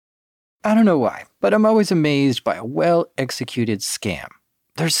I don't know why, but I'm always amazed by a well-executed scam.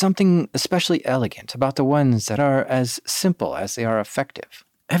 There's something especially elegant about the ones that are as simple as they are effective.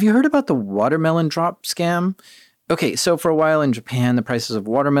 Have you heard about the watermelon drop scam? Okay, so for a while in Japan, the prices of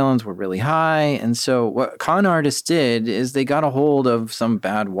watermelons were really high, and so what con artists did is they got a hold of some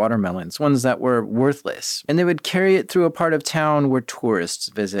bad watermelons, ones that were worthless, and they would carry it through a part of town where tourists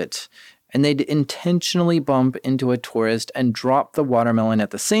visit. And they'd intentionally bump into a tourist and drop the watermelon at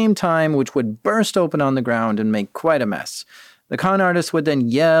the same time, which would burst open on the ground and make quite a mess. The con artist would then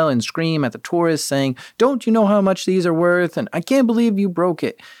yell and scream at the tourist, saying, "Don't you know how much these are worth? And I can't believe you broke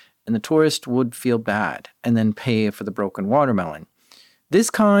it." And the tourist would feel bad and then pay for the broken watermelon. This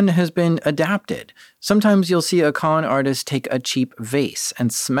con has been adapted. Sometimes you'll see a con artist take a cheap vase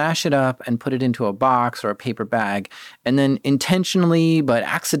and smash it up and put it into a box or a paper bag, and then intentionally but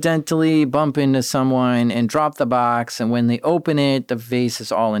accidentally bump into someone and drop the box, and when they open it, the vase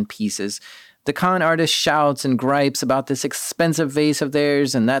is all in pieces. The con artist shouts and gripes about this expensive vase of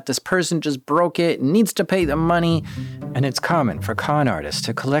theirs and that this person just broke it and needs to pay the money. And it's common for con artists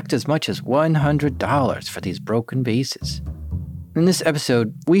to collect as much as $100 for these broken vases. In this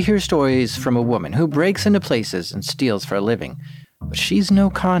episode, we hear stories from a woman who breaks into places and steals for a living. But she's no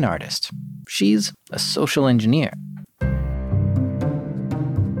con artist. She's a social engineer.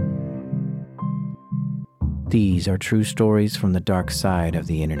 These are true stories from the dark side of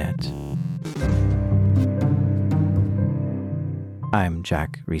the internet. I'm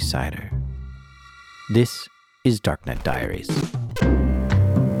Jack Rhysider. This is Darknet Diaries.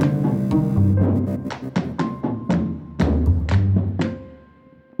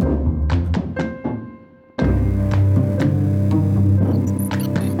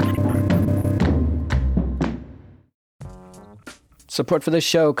 Support for this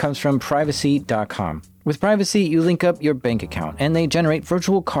show comes from Privacy.com. With Privacy, you link up your bank account, and they generate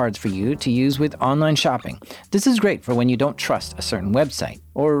virtual cards for you to use with online shopping. This is great for when you don't trust a certain website,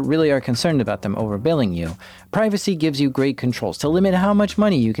 or really are concerned about them overbilling you. Privacy gives you great controls to limit how much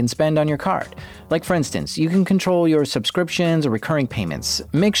money you can spend on your card. Like for instance, you can control your subscriptions or recurring payments.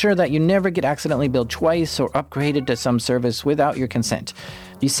 Make sure that you never get accidentally billed twice or upgraded to some service without your consent.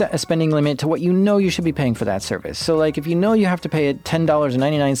 You set a spending limit to what you know you should be paying for that service. So like if you know you have to pay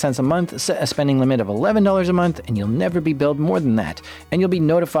 $10.99 a month, set a spending limit of $11 a month and you'll never be billed more than that. And you'll be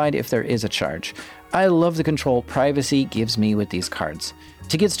notified if there is a charge. I love the control Privacy gives me with these cards.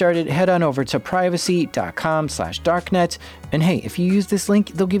 To get started, head on over to privacy.com/darknet. And hey, if you use this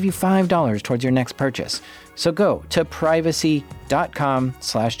link, they'll give you $5 towards your next purchase. So go to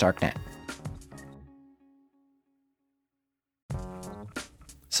privacy.com/darknet.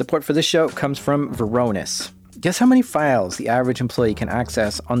 Support for this show comes from Varonis. Guess how many files the average employee can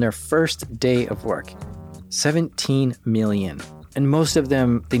access on their first day of work? 17 million. And most of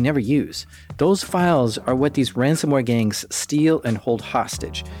them they never use. Those files are what these ransomware gangs steal and hold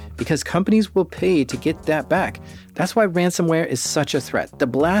hostage, because companies will pay to get that back. That's why ransomware is such a threat. The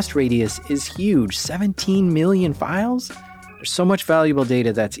blast radius is huge, 17 million files? There's so much valuable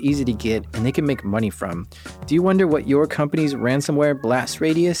data that's easy to get and they can make money from. Do you wonder what your company's ransomware blast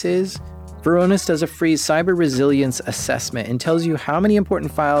radius is? Varonis does a free cyber resilience assessment and tells you how many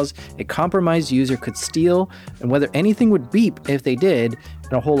important files a compromised user could steal and whether anything would beep if they did,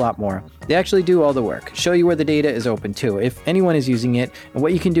 and a whole lot more. They actually do all the work, show you where the data is open to, if anyone is using it, and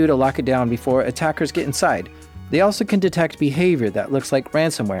what you can do to lock it down before attackers get inside. They also can detect behavior that looks like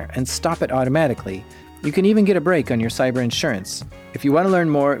ransomware and stop it automatically. You can even get a break on your cyber insurance. If you want to learn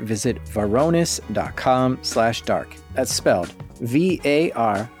more, visit varonis.com/dark. That's spelled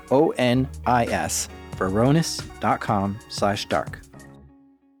VARONIS, varonis.com/dark.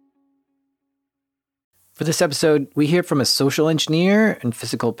 For this episode, we hear from a social engineer and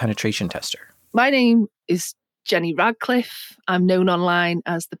physical penetration tester. My name is Jenny Radcliffe. I'm known online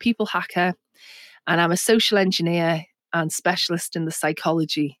as the People Hacker, and I'm a social engineer and specialist in the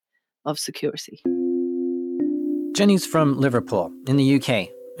psychology of security. Jenny's from Liverpool in the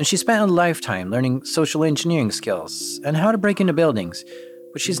UK, and she spent a lifetime learning social engineering skills and how to break into buildings,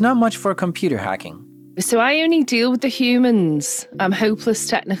 but she's not much for computer hacking. So I only deal with the humans. I'm hopeless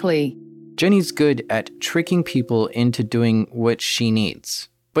technically. Jenny's good at tricking people into doing what she needs.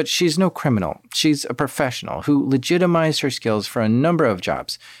 But she's no criminal. She's a professional who legitimized her skills for a number of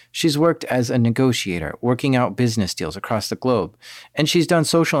jobs. She's worked as a negotiator, working out business deals across the globe. And she's done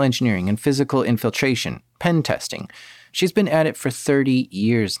social engineering and physical infiltration, pen testing. She's been at it for 30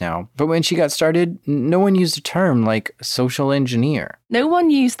 years now. But when she got started, no one used a term like social engineer. No one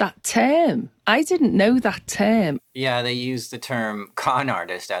used that term. I didn't know that term. Yeah, they used the term con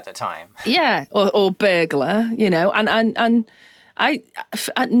artist at the time. Yeah, or burglar, you know, and I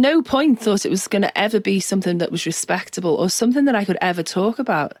at no point thought it was going to ever be something that was respectable or something that I could ever talk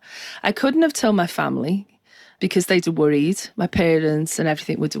about. I couldn't have told my family because they'd have worried. My parents and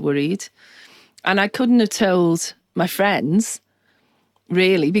everything would have worried. And I couldn't have told my friends,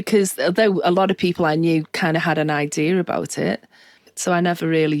 really, because although a lot of people I knew kind of had an idea about it, so I never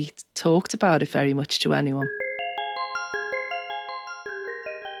really talked about it very much to anyone.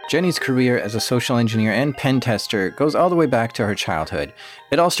 Jenny's career as a social engineer and pen tester goes all the way back to her childhood.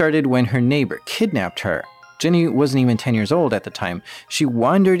 It all started when her neighbor kidnapped her. Jenny wasn't even 10 years old at the time. She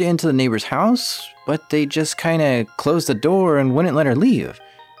wandered into the neighbor's house, but they just kind of closed the door and wouldn't let her leave.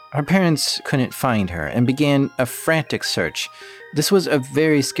 Her parents couldn't find her and began a frantic search. This was a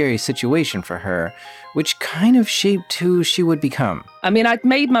very scary situation for her, which kind of shaped who she would become. I mean, I'd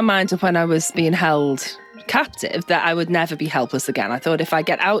made my mind up when I was being held captive that I would never be helpless again. I thought if I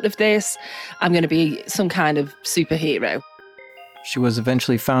get out of this, I'm going to be some kind of superhero. She was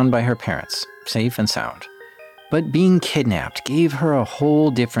eventually found by her parents, safe and sound. But being kidnapped gave her a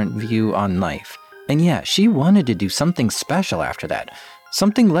whole different view on life. And yeah, she wanted to do something special after that.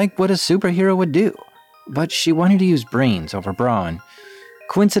 Something like what a superhero would do. But she wanted to use brains over brawn.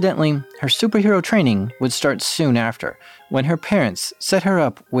 Coincidentally, her superhero training would start soon after, when her parents set her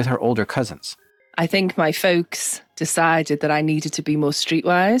up with her older cousins. I think my folks decided that I needed to be more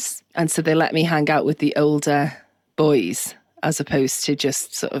streetwise, and so they let me hang out with the older boys as opposed to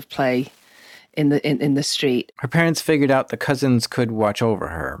just sort of play in the street. Her parents figured out the cousins could watch over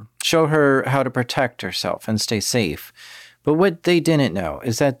her, show her how to protect herself and stay safe. But what they didn't know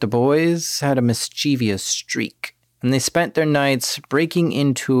is that the boys had a mischievous streak, and they spent their nights breaking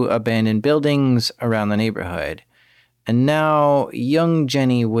into abandoned buildings around the neighborhood. And now young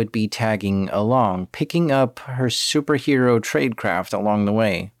Jenny would be tagging along, picking up her superhero tradecraft along the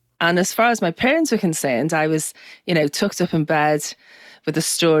way. And as far as my parents were concerned, I was, tucked up in bed with a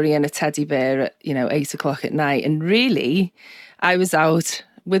story and a teddy bear at, 8 o'clock at night. And really, I was out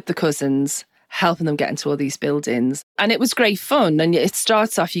with the cousins, helping them get into all these buildings. And it was great fun. And it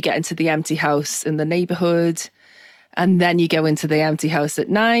starts off, you get into the empty house in the neighborhood, and then you go into the empty house at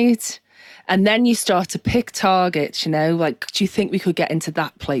night. And then you start to pick targets, like, do you think we could get into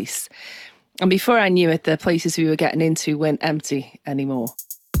that place? And before I knew it, the places we were getting into weren't empty anymore.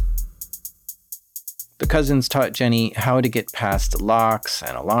 The cousins taught Jenny how to get past locks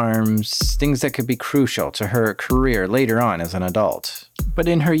and alarms, things that could be crucial to her career later on as an adult. But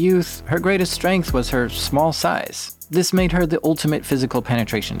in her youth, her greatest strength was her small size. This made her the ultimate physical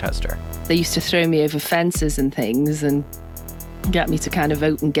penetration tester. They used to throw me over fences and things and get me to kind of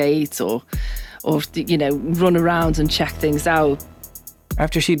open gates or run around and check things out.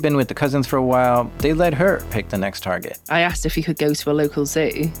 After she'd been with the cousins for a while, they let her pick the next target. I asked if he could go to a local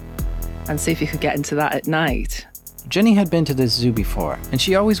zoo and see if he could get into that at night. Jenny had been to this zoo before, and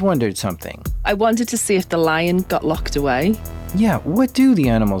she always wondered something. I wanted to see if the lion got locked away. Yeah, what do the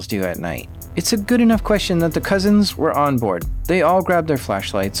animals do at night? It's a good enough question that the cousins were on board. They all grabbed their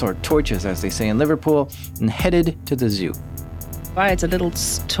flashlights, or torches as they say in Liverpool, and headed to the zoo. I had a little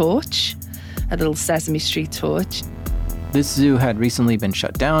torch, a little Sesame Street torch. This zoo had recently been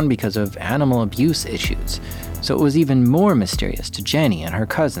shut down because of animal abuse issues, so it was even more mysterious to Jenny and her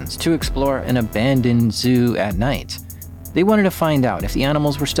cousins to explore an abandoned zoo at night. They wanted to find out if the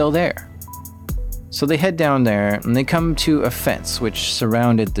animals were still there. So they head down there, and they come to a fence which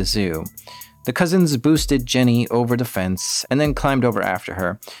surrounded the zoo. The cousins boosted Jenny over the fence and then climbed over after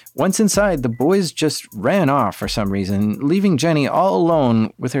her. Once inside, the boys just ran off for some reason, leaving Jenny all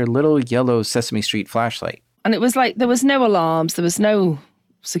alone with her little yellow Sesame Street flashlight. And it was like there was no alarms, there was no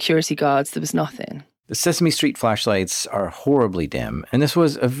security guards, there was nothing. The Sesame Street flashlights are horribly dim, and this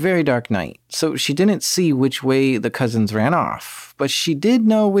was a very dark night, so she didn't see which way the cousins ran off. But she did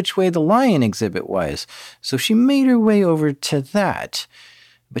know which way the lion exhibit was, so she made her way over to that.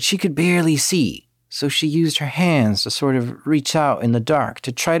 But she could barely see, so she used her hands to sort of reach out in the dark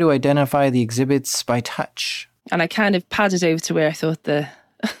to try to identify the exhibits by touch. And I kind of padded over to where I thought the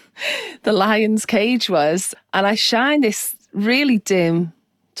lion's cage was, and I shined this really dim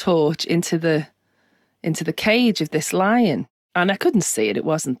torch into the cage of this lion, and I couldn't see it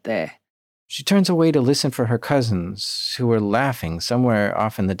wasn't there. She turns away to listen for her cousins, who were laughing somewhere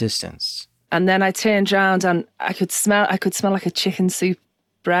off in the distance. And then I turned around and I could smell like a chicken soup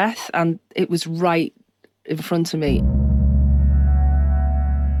breath, and it was right in front of me.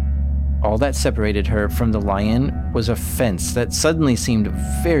 All that separated her from the lion was a fence that suddenly seemed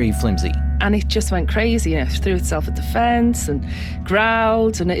very flimsy. And it just went crazy, threw itself at the fence and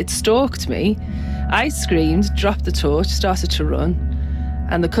growled, and it stalked me. I screamed, dropped the torch, started to run,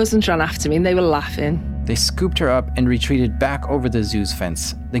 and the cousins ran after me and they were laughing. They scooped her up and retreated back over the zoo's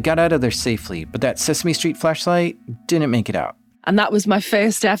fence. They got out of there safely, but that Sesame Street flashlight didn't make it out. And that was my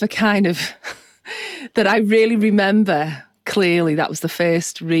first ever kind of, that I really remember clearly. That was the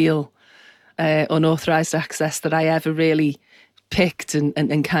first real unauthorized access that I ever really picked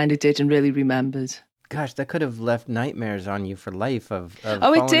and kind of did and really remembered. Gosh, that could have left nightmares on you for life of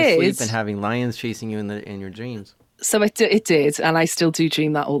falling asleep and having lions chasing you in your dreams. So it did, and I still do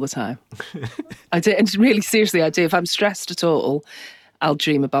dream that all the time. I do, and really seriously, I do. If I'm stressed at all, I'll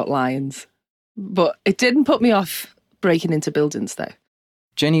dream about lions. But it didn't put me off breaking into buildings, though.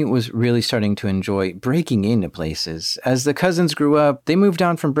 Jenny was really starting to enjoy breaking into places. As the cousins grew up, they moved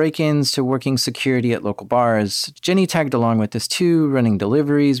on from break-ins to working security at local bars. Jenny tagged along with this too, running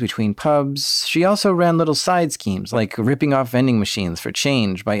deliveries between pubs. She also ran little side schemes, like ripping off vending machines for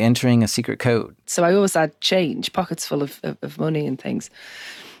change by entering a secret code. So I always had change, pockets full of money and things.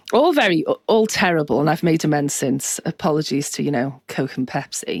 All terrible, and I've made amends since. Apologies to, Coke and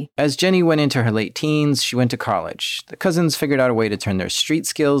Pepsi. As Jenny went into her late teens, she went to college. The cousins figured out a way to turn their street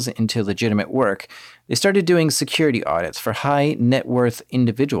skills into legitimate work. They started doing security audits for high net worth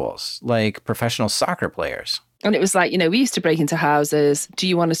individuals, like professional soccer players. And it was like, we used to break into houses. Do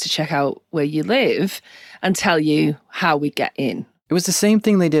you want us to check out where you live and tell you how we get in? It was the same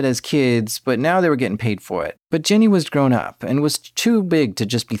thing they did as kids, but now they were getting paid for it. But Jenny was grown up and was too big to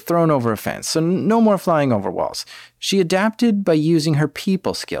just be thrown over a fence, so no more flying over walls. She adapted by using her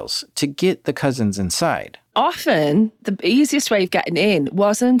people skills to get the cousins inside. Often, the easiest way of getting in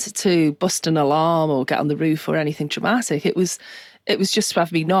wasn't to bust an alarm or get on the roof or anything dramatic. It was just to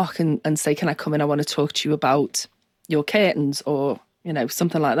have me knock and say, can I come in? I want to talk to you about your curtains or,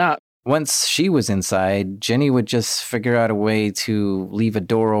 something like that. Once she was inside, Jenny would just figure out a way to leave a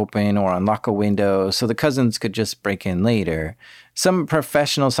door open or unlock a window so the cousins could just break in later. Some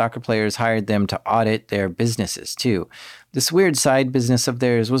professional soccer players hired them to audit their businesses too. This weird side business of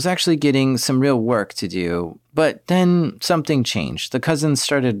theirs was actually getting some real work to do. But then something changed. The cousins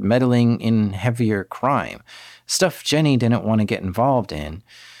started meddling in heavier crime, stuff Jenny didn't want to get involved in.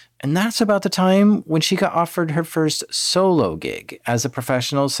 And that's about the time when she got offered her first solo gig as a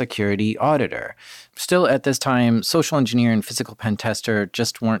professional security auditor. Still at this time, social engineer and physical pen tester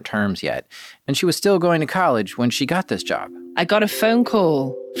just weren't terms yet. And she was still going to college when she got this job. I got a phone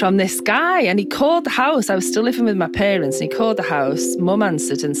call from this guy and he called the house. I was still living with my parents and he called the house. Mum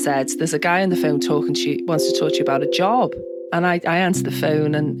answered and said, there's a guy on the phone talking to you, wants to talk to you about a job. And I answered the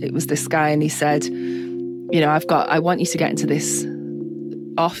phone and it was this guy and he said, I want you to get into this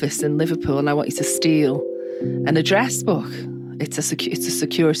office in Liverpool and I want you to steal an address book. It's a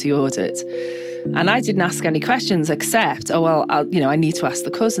security audit. And I didn't ask any questions except, I need to ask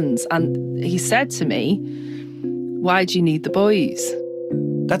the cousins. And he said to me, why do you need the boys?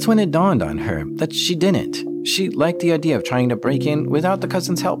 That's when it dawned on her that she didn't. She liked the idea of trying to break in without the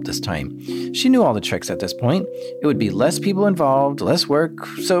cousins' help this time. She knew all the tricks at this point. It would be less people involved, less work.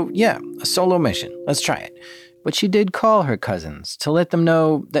 So yeah, a solo mission. Let's try it. But she did call her cousins to let them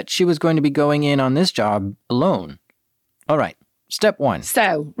know that she was going to be going in on this job alone. All right, step 1.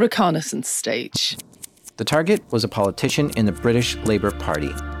 So, reconnaissance stage. The target was a politician in the British Labour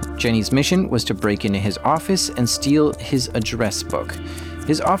Party. Jenny's mission was to break into his office and steal his address book.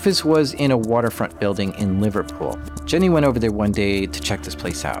 His office was in a waterfront building in Liverpool. Jenny went over there one day to check this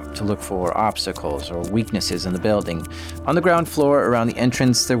place out, to look for obstacles or weaknesses in the building. On the ground floor around the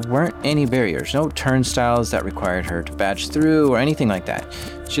entrance, there weren't any barriers, no turnstiles that required her to badge through or anything like that.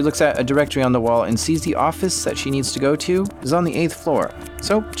 She looks at a directory on the wall and sees the office that she needs to go to is on the 8th floor.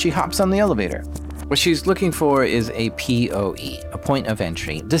 So she hops on the elevator. What she's looking for is a POE, a point of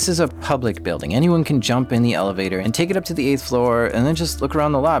entry. This is a public building. Anyone can jump in the elevator and take it up to the 8th floor and then just look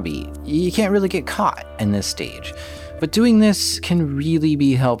around the lobby. You can't really get caught in this stage. But doing this can really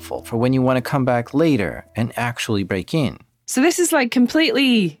be helpful for when you want to come back later and actually break in. So this is like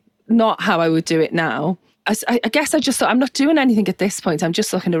completely not how I would do it now. I guess I just thought, I'm not doing anything at this point. I'm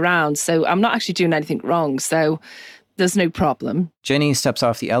just looking around. So I'm not actually doing anything wrong. So there's no problem. Jenny steps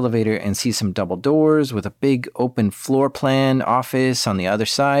off the elevator and sees some double doors with a big open floor plan office on the other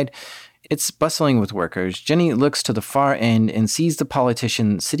side. It's bustling with workers. Jenny looks to the far end and sees the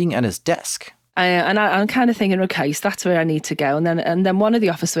politician sitting at his desk. I'm kind of thinking, okay, so that's where I need to go. And then one of the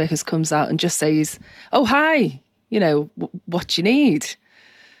office workers comes out and just says, oh, hi, what do you need?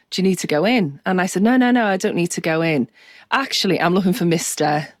 Do you need to go in? And I said, no, I don't need to go in. Actually, I'm looking for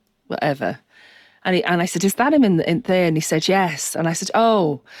Mr. whatever. And I said, is that him in there? And he said, yes. And I said,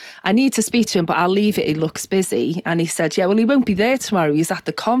 oh, I need to speak to him, but I'll leave it. He looks busy. And he said, yeah, well, he won't be there tomorrow. He's at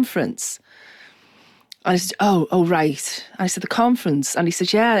the conference. And I said, oh, right. And I said, the conference. And he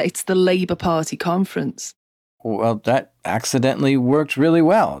said, yeah, it's the Labour Party conference. Well, that accidentally worked really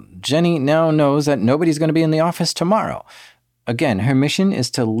well. Jenny now knows that nobody's going to be in the office tomorrow. Again, her mission is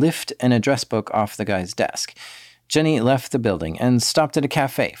to lift an address book off the guy's desk. Jenny left the building and stopped at a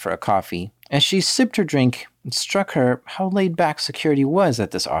cafe for a coffee. As she sipped her drink, it struck her how laid back security was at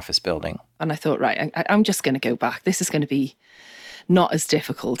this office building. And I thought, right, I'm just going to go back. This is going to be not as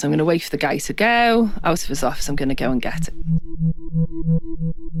difficult. I'm going to wait for the guy to go out of his office. I'm going to go and get it.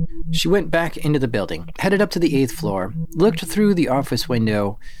 She went back into the building, headed up to the 8th floor, looked through the office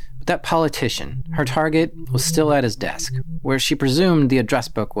window. But that politician, her target, was still at his desk, where she presumed the address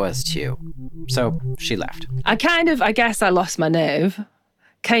book was too. So she left. I guess I lost my nerve,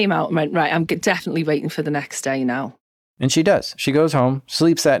 came out and went, right, I'm definitely waiting for the next day now. And she does. She goes home,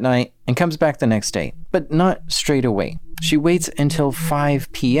 sleeps that night, and comes back the next day. But not straight away. She waits until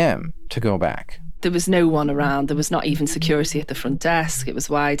 5 p.m. to go back. There was no one around. There was not even security at the front desk. It was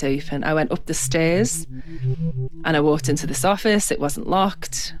wide open. I went up the stairs and I walked into this office. It wasn't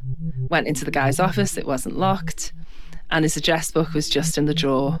locked. Went into the guy's office. It wasn't locked. And his address book was just in the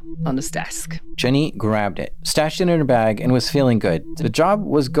drawer on his desk. Jenny grabbed it, stashed it in her bag, and was feeling good. The job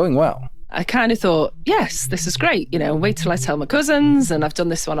was going well. I kind of thought, yes, this is great. Wait till I tell my cousins, and I've done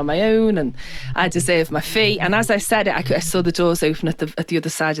this one on my own, and I deserve my fee. And as I said it, I saw the doors open at the other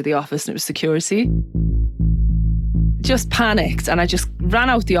side of the office, and it was security. Just panicked, and I just ran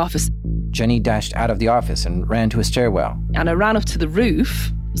out the office. Jenny dashed out of the office and ran to a stairwell. And I ran up to the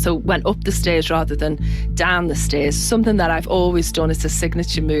roof, so went up the stairs rather than down the stairs. Something that I've always done. It's a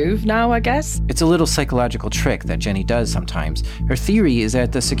signature move now, I guess. It's a little psychological trick that Jenny does sometimes. Her theory is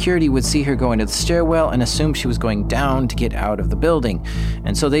that the security would see her go into the stairwell and assume she was going down to get out of the building.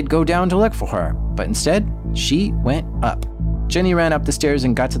 And so they'd go down to look for her. But instead, she went up. Jenny ran up the stairs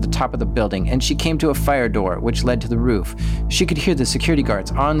and got to the top of the building, and she came to a fire door, which led to the roof. She could hear the security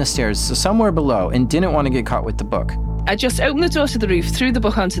guards on the stairs somewhere below and didn't want to get caught with the book. I just opened the door to the roof, threw the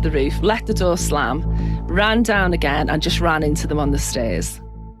book onto the roof, let the door slam, ran down again and just ran into them on the stairs.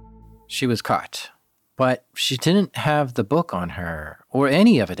 She was caught, but she didn't have the book on her or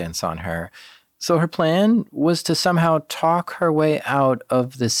any evidence on her. So her plan was to somehow talk her way out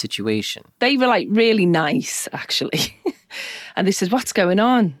of the situation. They were really nice, actually. And they said, what's going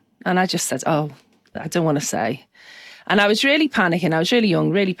on? And I just said, I don't want to say. And I was really panicking. I was really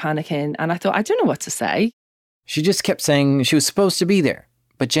young, really panicking. And I thought, I don't know what to say. She just kept saying she was supposed to be there.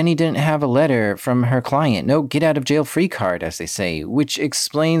 But Jenny didn't have a letter from her client, no get-out-of-jail-free card, as they say, which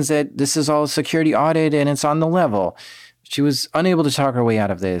explains that this is all security audit and it's on the level. She was unable to talk her way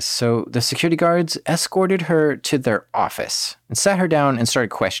out of this, so the security guards escorted her to their office and sat her down and started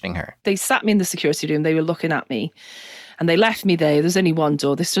questioning her. They sat me in the security room. They were looking at me, and they left me there. There's only one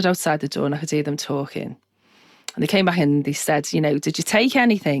door. They stood outside the door, and I could hear them talking. And they came back in and they said, did you take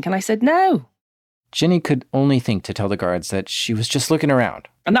anything? And I said, no. Jenny could only think to tell the guards that she was just looking around.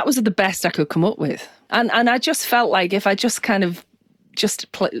 And that was the best I could come up with. And I just felt like if I just kind of just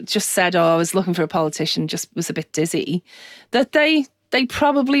said, I was looking for a politician, just was a bit dizzy, that they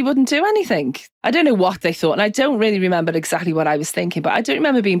probably wouldn't do anything. I don't know what they thought, and I don't really remember exactly what I was thinking, but I don't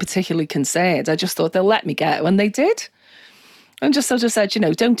remember being particularly concerned. I just thought they'll let me get it when they did. And just sort of said,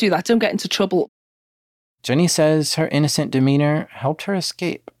 don't do that, don't get into trouble. Jenny says her innocent demeanor helped her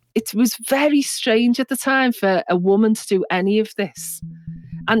escape. It was very strange at the time for a woman to do any of this.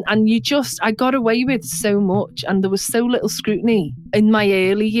 And I got away with so much, and there was so little scrutiny in my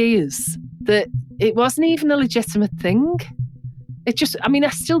early years that it wasn't even a legitimate thing. I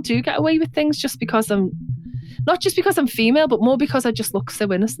still do get away with things not just because I'm female, but more because I just look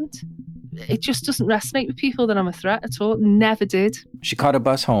so innocent. It just doesn't resonate with people that I'm a threat at all. Never did. She caught a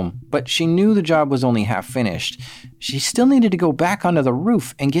bus home, but she knew the job was only half finished. She still needed to go back onto the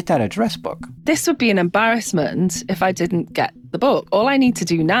roof and get that address book. This would be an embarrassment if I didn't get the book. All I need to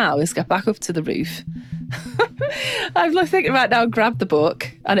do now is get back up to the roof. I'm thinking right now, grab the book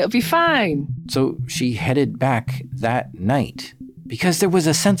and it'll be fine. So she headed back that night, because there was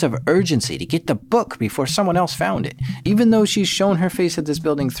a sense of urgency to get the book before someone else found it. Even though she's shown her face at this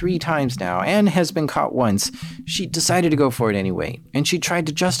building 3 times now and has been caught once, she decided to go for it anyway. And she tried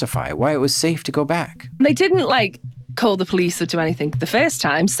to justify why it was safe to go back. They didn't call the police or do anything the first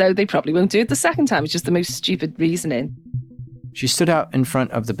time, so they probably won't do it the second time. It's just the most stupid reasoning. She stood out in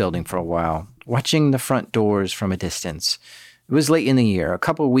front of the building for a while, watching the front doors from a distance. It was late in the year, a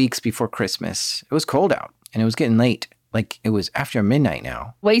couple of weeks before Christmas. It was cold out, and it was getting late. It was after midnight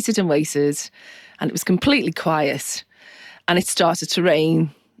now. Waited and waited, and it was completely quiet. And it started to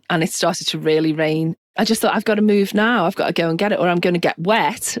rain, and it started to really rain. I just thought, I've got to move now. I've got to go and get it or I'm going to get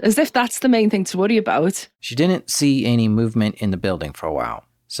wet, as if that's the main thing to worry about. She didn't see any movement in the building for a while.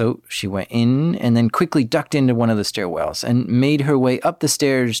 So she went in and then quickly ducked into one of the stairwells and made her way up the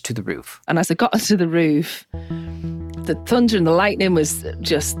stairs to the roof. And as I got onto the roof, the thunder and the lightning was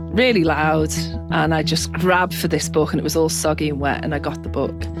just really loud. And I just grabbed for this book and it was all soggy and wet. And I got the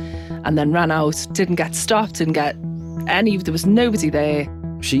book and then ran out, didn't get stopped, there was nobody there.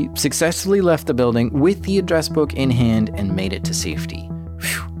 She successfully left the building with the address book in hand and made it to safety.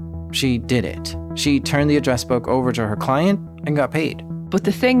 Phew. She did it. She turned the address book over to her client and got paid. But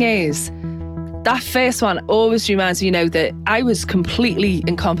the thing is, that first one always reminds me, that I was completely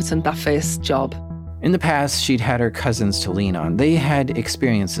incompetent that first job. In the past, she'd had her cousins to lean on. They had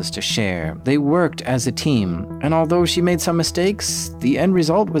experiences to share. They worked as a team. And although she made some mistakes, the end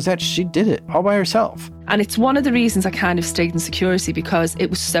result was that she did it all by herself. And it's one of the reasons I kind of stayed in security, because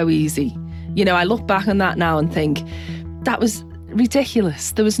it was so easy. I look back on that now and think, that was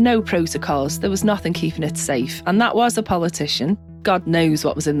ridiculous. There was no protocols. There was nothing keeping it safe. And that was a politician. God knows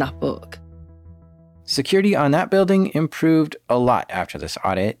what was in that book. Security on that building improved a lot after this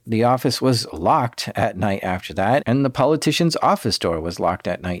audit. The office was locked at night after that, and the politician's office door was locked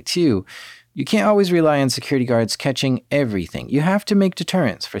at night too. You can't always rely on security guards catching everything. You have to make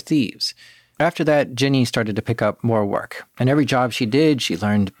deterrents for thieves. After that, Jenny started to pick up more work. And every job she did, she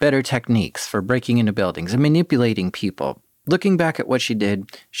learned better techniques for breaking into buildings and manipulating people. Looking back at what she did,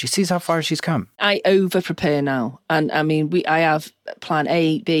 she sees how far she's come. I over-prepare now. And I have plan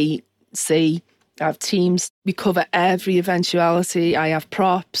A, B, C. I have teams. We cover every eventuality. I have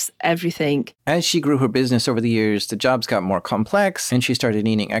props, everything. As she grew her business over the years, the jobs got more complex, and she started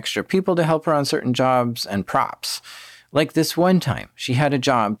needing extra people to help her on certain jobs and props. Like this one time, she had a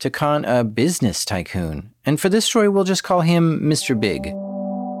job to con a business tycoon. And for this story, we'll just call him Mr. Big.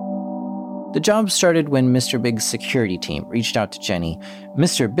 The job started when Mr. Big's security team reached out to Jenny.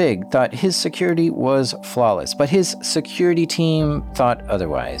 Mr. Big thought his security was flawless, but his security team thought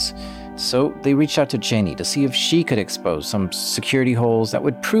otherwise. So they reached out to Jenny to see if she could expose some security holes that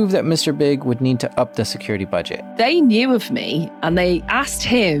would prove that Mr. Big would need to up the security budget. They knew of me and they asked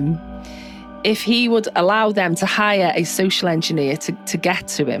him if he would allow them to hire a social engineer to get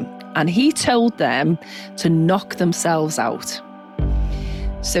to him. And he told them to knock themselves out.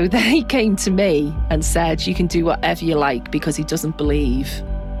 So they came to me and said, you can do whatever you like, because he doesn't believe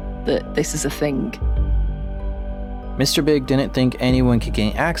that this is a thing. Mr. Big didn't think anyone could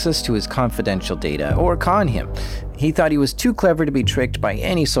gain access to his confidential data or con him. He thought he was too clever to be tricked by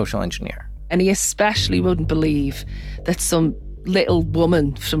any social engineer. And he especially wouldn't believe that some little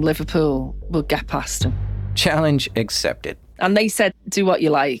woman from Liverpool would get past him. Challenge accepted. And they said, do what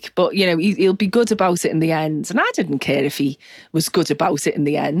you like, but, he'll be good about it in the end. And I didn't care if he was good about it in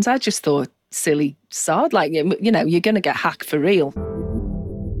the end. I just thought, silly sod, you're going to get hacked for real.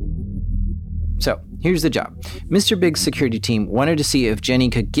 So, here's the job. Mr. Big's security team wanted to see if Jenny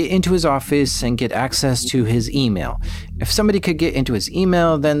could get into his office and get access to his email. If somebody could get into his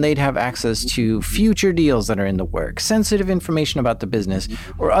email, then they'd have access to future deals that are in the works, sensitive information about the business,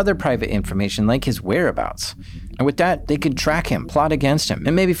 or other private information like his whereabouts. And with that, they could track him, plot against him,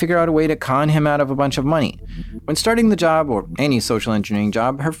 and maybe figure out a way to con him out of a bunch of money. When starting the job, or any social engineering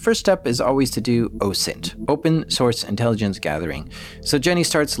job, her first step is always to do OSINT, Open Source Intelligence Gathering. So Jenny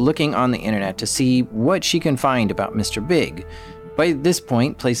starts looking on the internet to see what she can find about Mr. Big. By this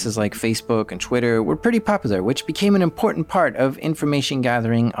point, places like Facebook and Twitter were pretty popular, which became an important part of information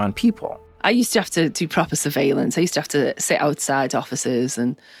gathering on people. I used to have to do proper surveillance. I used to have to sit outside offices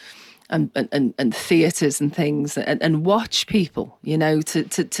and theatres and things and watch people,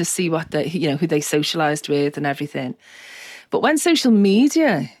 to see what they, who they socialised with and everything. But when social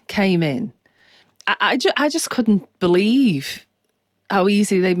media came in, I just couldn't believe how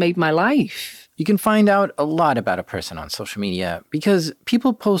easy they made my life. You can find out a lot about a person on social media because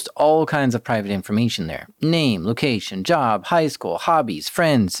people post all kinds of private information there. Name, location, job, high school, hobbies,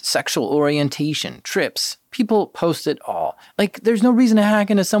 friends, sexual orientation, trips. People post it all. There's no reason to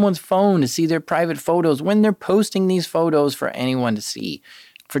hack into someone's phone to see their private photos when they're posting these photos for anyone to see.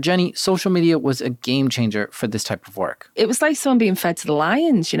 For Jenny, social media was a game changer for this type of work. It was like someone being fed to the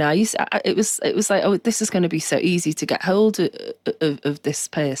lions, It was like, oh, this is going to be so easy to get hold of this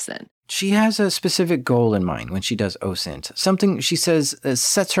person. She has a specific goal in mind when she does OSINT, something she says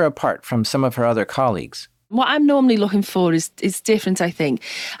sets her apart from some of her other colleagues. What I'm normally looking for is different, I think.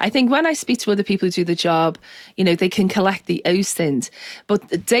 I think when I speak to other people who do the job, they can collect the OSINT, but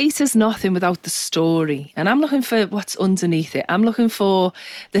the data's nothing without the story. And I'm looking for what's underneath it. I'm looking for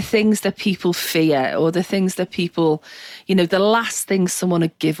the things that people fear or the things that people, the last thing someone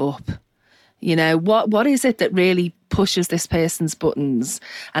would give up. You know, what is it that really pushes this person's buttons?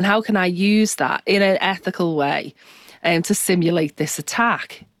 And how can I use that in an ethical way to simulate this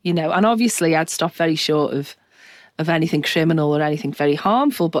attack? You know, and obviously I'd stop very short of anything criminal or anything very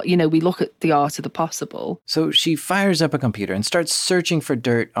harmful. But, you know, we look at the art of the possible. So she fires up a computer and starts searching for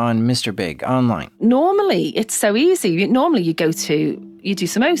dirt on Mr. Big online. Normally, it's so easy. Normally you do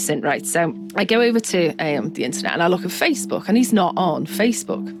some OSINT, right? So I go over to the internet and I look at Facebook, and he's not on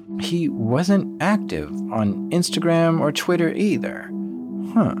Facebook. He wasn't active on Instagram or Twitter either.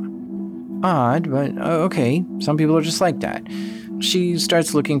 Huh. Odd, but okay. Some people are just like that. She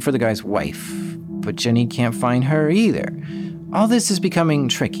starts looking for the guy's wife, but Jenny can't find her either. All this is becoming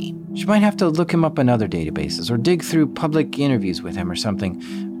tricky. She might have to look him up in other databases or dig through public interviews with him or something.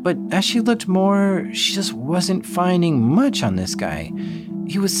 But as she looked more, she just wasn't finding much on this guy.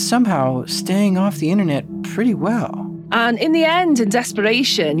 He was somehow staying off the internet pretty well. And in the end, in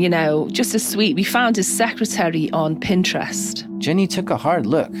desperation, you know, just as sweet, we found his secretary on Pinterest. Jenny took a hard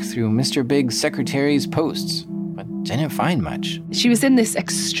look through Mr. Big's secretary's posts, but didn't find much. She was in this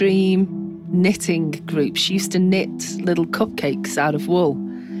extreme knitting group. She used to knit little cupcakes out of wool.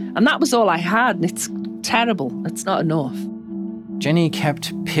 And that was all I had, and it's terrible. It's not enough. Jenny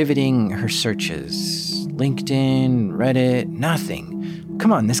kept pivoting her searches. LinkedIn, Reddit, nothing.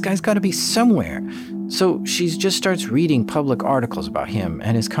 Come on, this guy's got to be somewhere. So she just starts reading public articles about him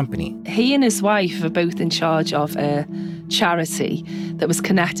and his company. He and his wife are both in charge of a charity that was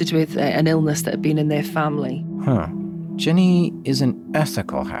connected with an illness that had been in their family. Huh. Jenny is an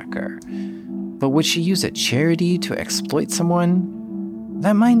ethical hacker. But would she use a charity to exploit someone?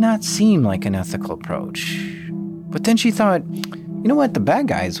 That might not seem like an ethical approach. But then she thought, you know what, the bad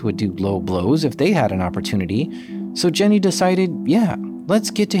guys would do low blows if they had an opportunity. So Jenny decided, yeah, let's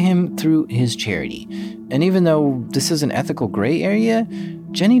get to him through his charity. And even though this is an ethical gray area,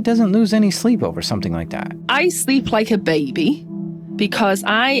 Jenny doesn't lose any sleep over something like that. I sleep like a baby because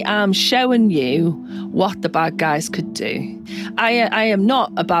I am showing you what the bad guys could do. I am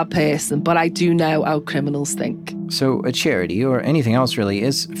not a bad person, but I do know how criminals think. So a charity, or anything else really,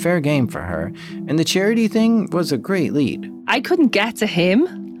 is fair game for her. And the charity thing was a great lead. I couldn't get to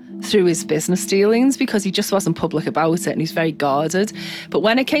him through his business dealings because he just wasn't public about it and he's very guarded. But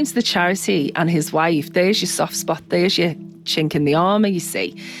when it came to the charity and his wife, there's your soft spot, there's your chink in the armour, you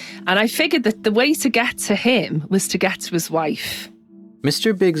see. And I figured that the way to get to him was to get to his wife.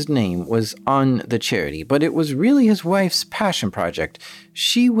 Mr. Big's name was on the charity, but it was really his wife's passion project.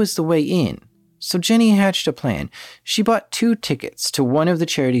 She was the way in. So Jenny hatched a plan. She bought 2 tickets to one of the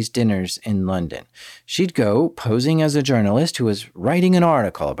charity's dinners in London. She'd go posing as a journalist who was writing an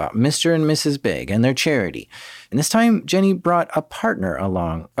article about Mr. and Mrs. Big and their charity. And this time, Jenny brought a partner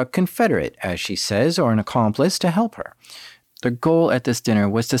along, a confederate, as she says, or an accomplice to help her. Their goal at this dinner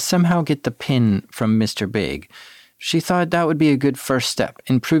was to somehow get the pin from Mr. Big. She thought that would be a good first step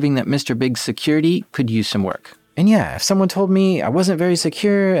in proving that Mr. Big's security could use some work. And yeah, if someone told me I wasn't very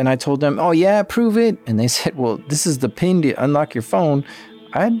secure and I told them, oh yeah, prove it, and they said, well, this is the pin to unlock your phone,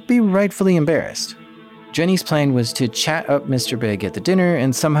 I'd be rightfully embarrassed. Jenny's plan was to chat up Mr. Big at the dinner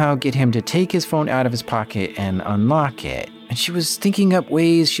and somehow get him to take his phone out of his pocket and unlock it. And she was thinking up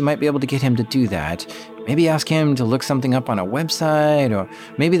ways she might be able to get him to do that. Maybe ask him to look something up on a website, or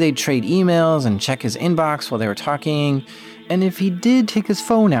maybe they'd trade emails and check his inbox while they were talking. And if he did take his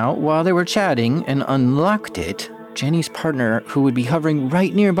phone out while they were chatting and unlocked it, Jenny's partner, who would be hovering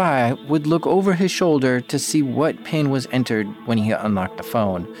right nearby, would look over his shoulder to see what pin was entered when he unlocked the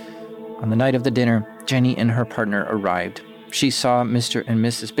phone. On the night of the dinner, Jenny and her partner arrived. She saw Mr. and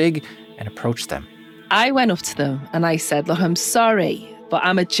Mrs. Big and approached them. I went up to them and I said, look, I'm sorry, but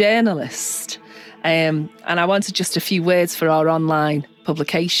I'm a journalist. And I wanted just a few words for our online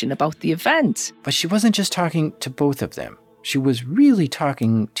publication about the event. But she wasn't just talking to both of them. She was really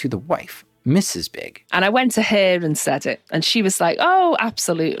talking to the wife, Mrs. Big. And I went to her and said it. And she was like, oh,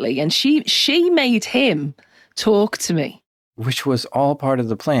 absolutely. And she made him talk to me. Which was all part of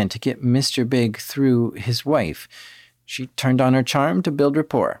the plan to get Mr. Big through his wife. She turned on her charm to build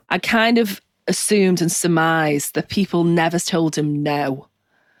rapport. I kind of assumed and surmised that people never told him no.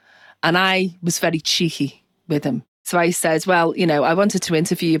 And I was very cheeky with him. So I said, well, you know, I wanted to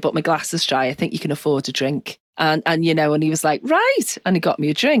interview you, but my glass is dry. I think you can afford a drink. And you know, and he was like, right. And he got me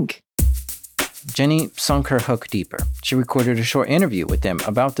a drink. Jenny sunk her hook deeper. She recorded a short interview with them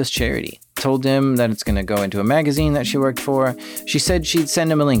about this charity, told them that it's going to go into a magazine that she worked for. She said she'd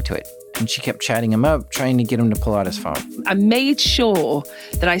send him a link to it. And she kept chatting him up, trying to get him to pull out his phone. I made sure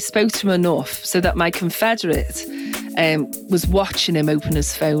that I spoke to him enough so that my confederate was watching him open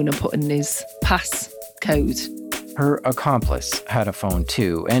his phone and put in his passcode. Her accomplice had a phone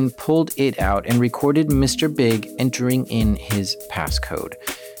too and pulled it out and recorded Mr. Big entering in his passcode.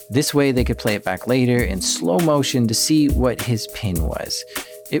 This way they could play it back later in slow motion to see what his PIN was.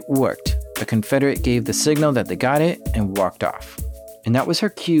 It worked. The Confederate gave the signal that they got it and walked off. And that was her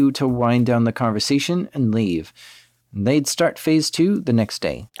cue to wind down the conversation and leave. They'd start phase 2 the next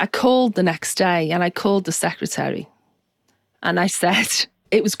day. I called the next day and I called the secretary. And I said,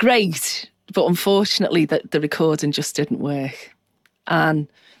 it was great, but unfortunately the recording just didn't work. And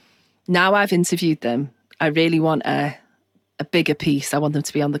now I've interviewed them. I really want a bigger piece. I want them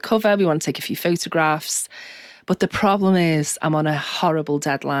to be on the cover. We want to take a few photographs. But the problem is I'm on a horrible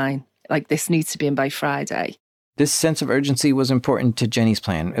deadline. Like, this needs to be in by Friday. This sense of urgency was important to Jenny's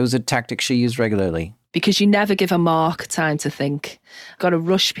plan. It was a tactic she used regularly. Because you never give a mark time to think. Got to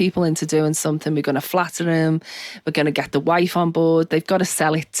rush people into doing something. We're going to flatter them. We're going to get the wife on board. They've got to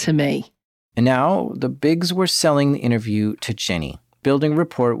sell it to me. And now the Biggs were selling the interview to Jenny. Building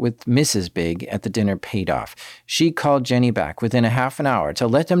rapport with Mrs. Big at the dinner paid off. She called Jenny back within a half an hour to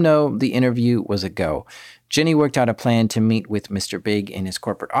let them know the interview was a go. Jenny worked out a plan to meet with Mr. Big in his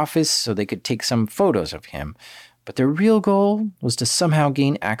corporate office so they could take some photos of him. But their real goal was to somehow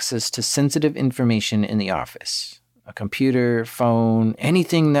gain access to sensitive information in the office. A computer, phone,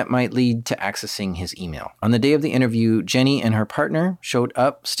 anything that might lead to accessing his email. On the day of the interview, Jenny and her partner showed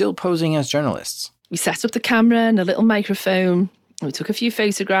up, still posing as journalists. We set up the camera and a little microphone. We took a few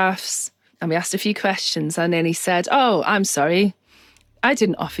photographs and we asked a few questions. And then he said, "Oh, I'm sorry. I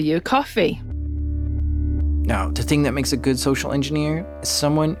didn't offer you a coffee." Now, the thing that makes a good social engineer is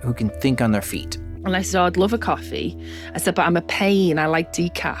someone who can think on their feet. And I said, "Oh, I'd love a coffee." I said, "But I'm a pain. I like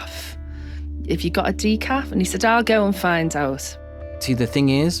decaf. If you got a decaf?" And he said, "I'll go and find out." See, the thing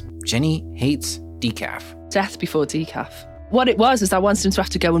is, Jenny hates decaf. Death before decaf. What it was is I wanted him to have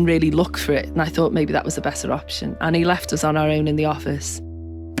to go and really look for it. And I thought maybe that was a better option. And he left us on our own in the office.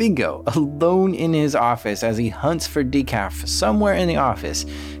 Bingo, alone in his office as he hunts for decaf somewhere in the office.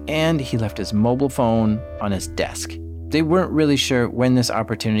 And he left his mobile phone on his desk. They weren't really sure when this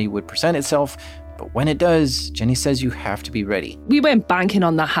opportunity would present itself, but when it does, Jenny says you have to be ready. We weren't banking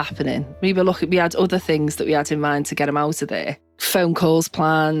on that happening. We had other things that we had in mind to get him out of there. Phone calls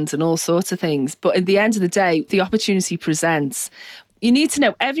planned and all sorts of things. But at the end of the day, the opportunity presents. You need to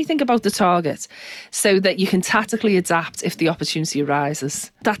know everything about the target so that you can tactically adapt if the opportunity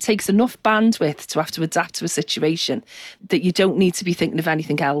arises. That takes enough bandwidth to have to adapt to a situation that you don't need to be thinking of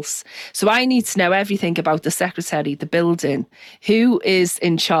anything else. So I need to know everything about the secretary, the building, who is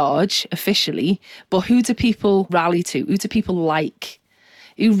in charge officially, but who do people rally to? Who do people like?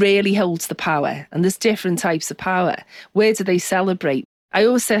 Who really holds the power? And there's different types of power. Where do they celebrate? I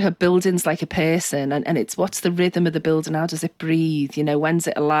always say her building's like a person, and it's what's the rhythm of the building? How does it breathe? You know, when's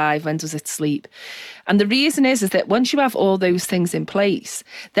it alive? When does it sleep? And the reason is that once you have all those things in place,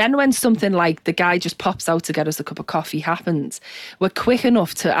 then when something like the guy just pops out to get us a cup of coffee happens, we're quick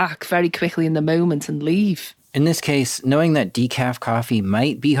enough to act very quickly in the moment and leave. In this case, knowing that decaf coffee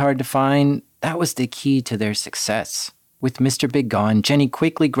might be hard to find, that was the key to their success. With Mr. Big gone, Jenny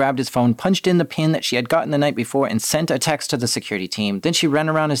quickly grabbed his phone, punched in the PIN that she had gotten the night before, and sent a text to the security team. Then she ran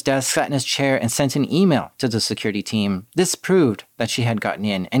around his desk, sat in his chair, and sent an email to the security team. This proved that she had gotten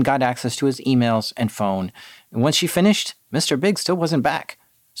in and got access to his emails and phone. And once she finished, Mr. Big still wasn't back.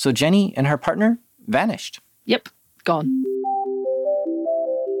 So Jenny and her partner vanished. Yep, gone.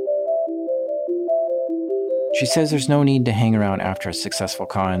 She says there's no need to hang around after a successful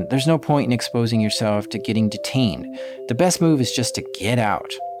con. There's no point in exposing yourself to getting detained. The best move is just to get out.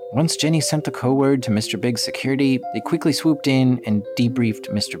 Once Jenny sent the code word to Mr. Big's security, they quickly swooped in and debriefed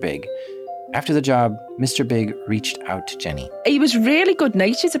Mr. Big. After the job, Mr. Big reached out to Jenny. He was really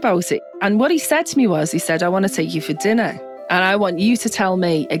good-natured about it. And what he said to me was, he said, "I want to take you for dinner. And I want you to tell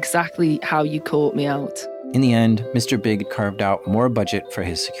me exactly how you caught me out." In the end, Mr. Big carved out more budget for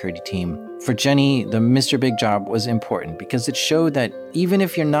his security team. For Jenny, the Mr. Big job was important because it showed that even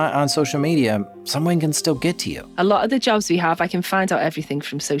if you're not on social media, someone can still get to you. A lot of the jobs we have, I can find out everything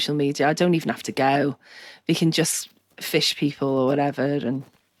from social media. I don't even have to go. We can just fish people or whatever, and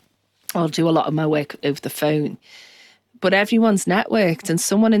I'll do a lot of my work over the phone. But everyone's networked, and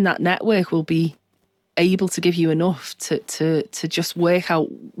someone in that network will be able to give you enough to just work out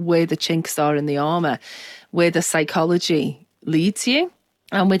where the chinks are in the armour, where the psychology leads you.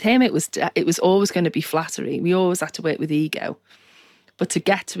 And with him, it was always going to be flattery. We always had to work with ego. But to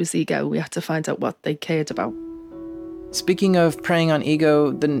get to his ego, we had to find out what they cared about. Speaking of preying on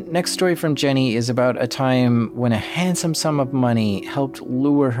ego, the next story from Jenny is about a time when a handsome sum of money helped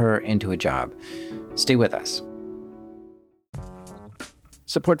lure her into a job. Stay with us.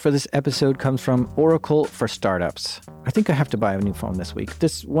 Support for this episode comes from Oracle for Startups. I think I have to buy a new phone this week.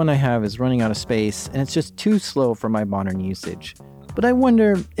 This one I have is running out of space, and it's just too slow for my modern usage. But I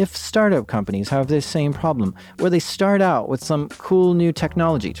wonder if startup companies have this same problem, where they start out with some cool new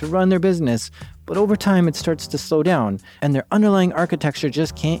technology to run their business, but over time it starts to slow down, and their underlying architecture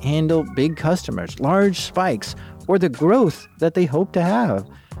just can't handle big customers, large spikes, or the growth that they hope to have.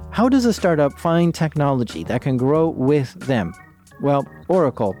 How does a startup find technology that can grow with them? Well,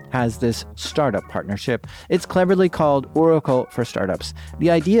 Oracle has this startup partnership. It's cleverly called Oracle for Startups. The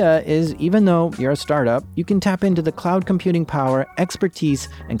idea is, even though you're a startup, you can tap into the cloud computing power, expertise,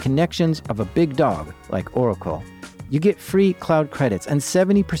 and connections of a big dog like Oracle. You get free cloud credits and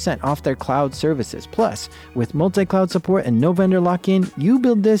 70% off their cloud services. Plus, with multi-cloud support and no vendor lock-in, you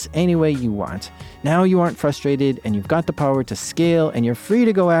build this any way you want. Now you aren't frustrated, and you've got the power to scale, and you're free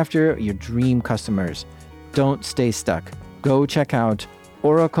to go after your dream customers. Don't stay stuck. Go check out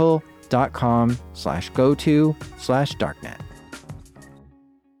oracle.com/go-to/darknet.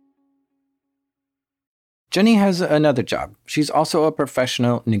 Jenny has another job. She's also a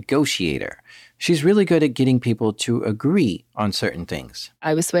professional negotiator. She's really good at getting people to agree on certain things.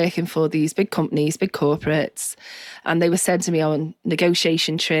 I was working for these big companies, big corporates, and they were sending me on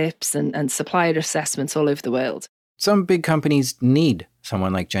negotiation trips and supplier assessments all over the world. Some big companies need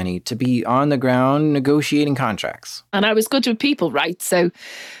someone like Jenny to be on the ground negotiating contracts. And I was good with people, right? So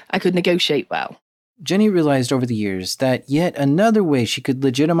I could negotiate well. Jenny realized over the years that yet another way she could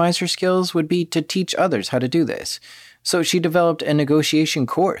legitimize her skills would be to teach others how to do this. So she developed a negotiation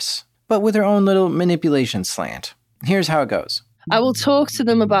course, but with her own little manipulation slant. Here's how it goes. I will talk to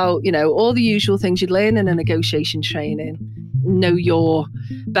them about, all the usual things you'd learn in a negotiation training. Know your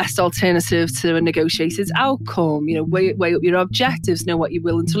best alternative to a negotiated outcome, weigh up your objectives, know what you're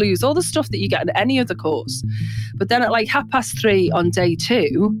willing to lose, all the stuff that you get in any other course. But then at 3:30 on day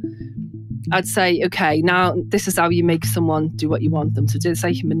 2, I'd say, okay, now this is how you make someone do what you want them to do. It's how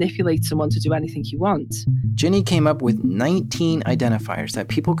you can manipulate someone to do anything you want. Jenny came up with 19 identifiers that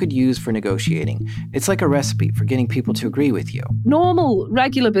people could use for negotiating. It's like a recipe for getting people to agree with you. Normal,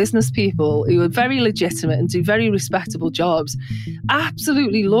 regular business people who are very legitimate and do very respectable jobs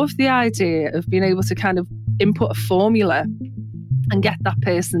absolutely love the idea of being able to kind of input a formula and get that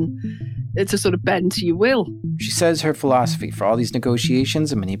person to sort of bend to your will. She says her philosophy for all these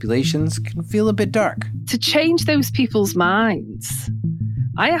negotiations and manipulations can feel a bit dark. To change those people's minds,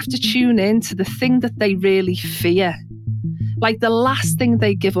 I have to tune in to the thing that they really fear. Like the last thing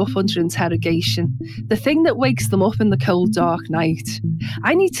they give up under interrogation, the thing that wakes them up in the cold, dark night.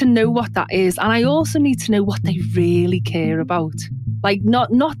 I need to know what that is. And I also need to know what they really care about. Like not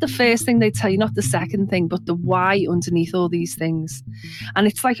the first thing they tell you, not the second thing, but the why underneath all these things. And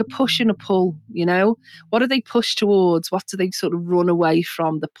it's like a push and a pull, What do they push towards? What do they sort of run away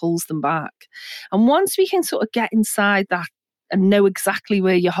from that pulls them back? And once we can sort of get inside that and know exactly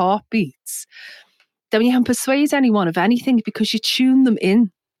where your heart beats, then you can persuade anyone of anything because you tune them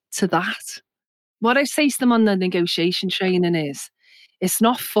in to that. What I say to them on the negotiation training is, it's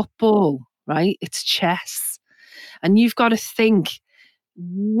not football, right? It's chess. And you've got to think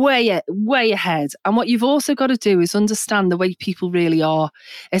way ahead. And what you've also got to do is understand the way people really are.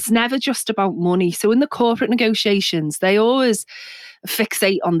 It's never just about money. So in the corporate negotiations, they always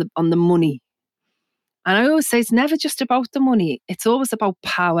fixate on the money. And I always say it's never just about the money. It's always about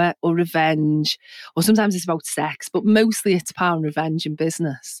power or revenge, or sometimes it's about sex, but mostly it's power and revenge in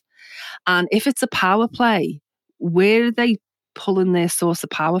business. And if it's a power play, where are they pulling their source of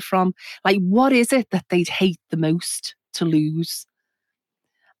power from? Like, what is it that they'd hate the most to lose?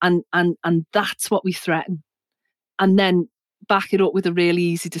 And that's what we threaten. And then back it up with a really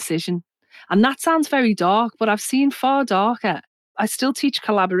easy decision. And that sounds very dark, but I've seen far darker. I still teach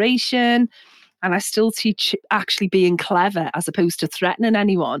collaboration, and I still teach actually being clever as opposed to threatening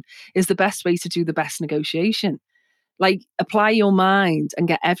anyone is the best way to do the best negotiation. Like, apply your mind and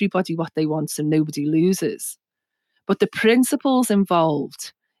get everybody what they want so nobody loses. But the principles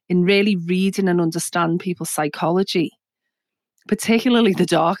involved in really reading and understand people's psychology, particularly the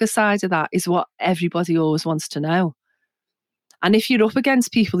darker side of that, is what everybody always wants to know. And if you're up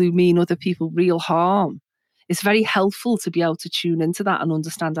against people who mean other people real harm, it's very helpful to be able to tune into that and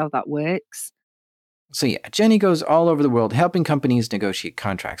understand how that works. So yeah, Jenny goes all over the world helping companies negotiate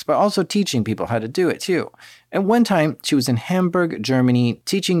contracts, but also teaching people how to do it too. And one time, she was in Hamburg, Germany,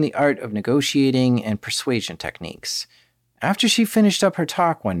 teaching the art of negotiating and persuasion techniques. After she finished up her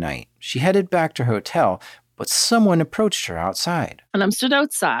talk one night, she headed back to her hotel, but someone approached her outside. And I'm stood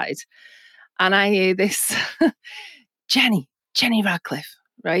outside, and I hear this, Jenny Radcliffe,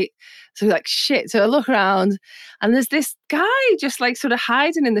 right? So like, shit. So I look around and there's this guy just like sort of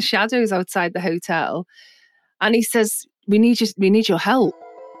hiding in the shadows outside the hotel. And he says, we need your help.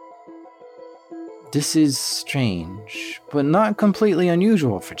 This is strange, but not completely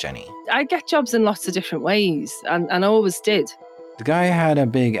unusual for Jenny. I get jobs in lots of different ways, and I always did. The guy had a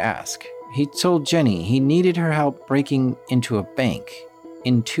big ask. He told Jenny he needed her help breaking into a bank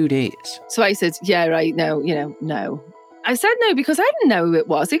in 2 days. So I said, yeah, right, no. I said no because I didn't know who it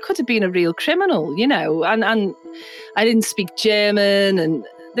was. It could have been a real criminal, and I didn't speak German, and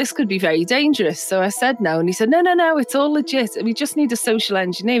this could be very dangerous. So I said no, and he said, no, it's all legit. We just need a social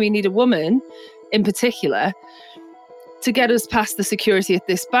engineer. We need a woman in particular to get us past the security at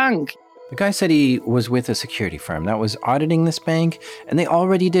this bank. The guy said he was with a security firm that was auditing this bank, and they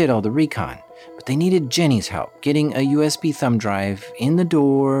already did all the recon. But they needed Jenny's help getting a USB thumb drive in the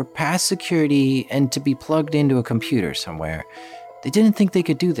door, past security, and to be plugged into a computer somewhere. They didn't think they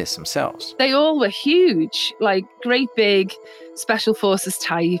could do this themselves. They all were huge, like great big special forces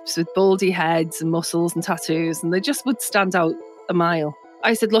types with baldy heads and muscles and tattoos, and they just would stand out a mile.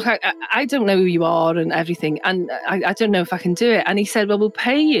 I said, look, I don't know who you are and everything, and I don't know if I can do it. And he said, well, we'll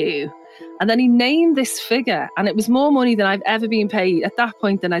pay you. And then he named this figure, and it was more money than I've ever been paid at that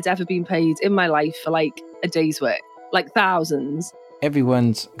point than I'd ever been paid in my life for like a day's work, like thousands.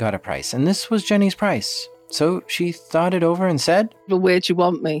 Everyone's got a price, and this was Jenny's price. So she thought it over and said, well, where'd you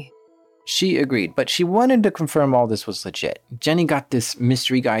want me? She agreed, but she wanted to confirm all this was legit. Jenny got this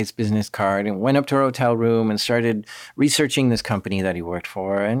mystery guy's business card and went up to her hotel room and started researching this company that he worked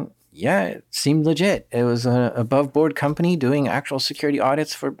for. And yeah, it seemed legit. It was an above-board company doing actual security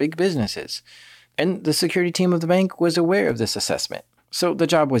audits for big businesses. And the security team of the bank was aware of this assessment. So the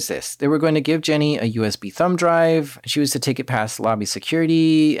job was this. They were going to give Jenny a USB thumb drive. She was to take it past lobby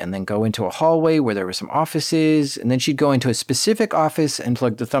security and then go into a hallway where there were some offices. And then she'd go into a specific office and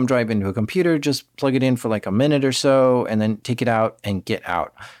plug the thumb drive into a computer, just plug it in for like a minute or so, and then take it out and get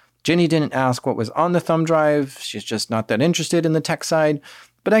out. Jenny didn't ask what was on the thumb drive. She's just not that interested in the tech side.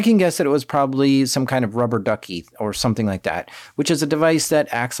 But I can guess that it was probably some kind of rubber ducky or something like that, which is a device that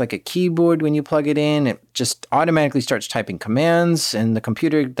acts like a keyboard when you plug it in. It just automatically starts typing commands, and the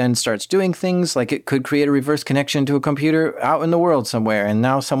computer then starts doing things like it could create a reverse connection to a computer out in the world somewhere, and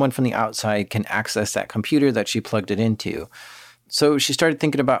now someone from the outside can access that computer that she plugged it into. So she started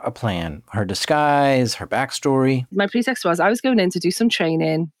thinking about a plan, her disguise, her backstory. My pretext was I was going in to do some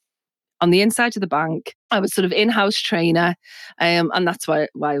training on the inside of the bank. I was sort of in-house trainer, and that's why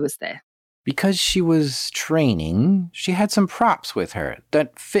I was there. Because she was training, she had some props with her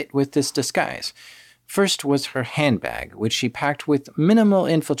that fit with this disguise. First was her handbag, which she packed with minimal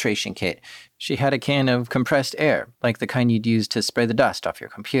infiltration kit. She had a can of compressed air, like the kind you'd use to spray the dust off your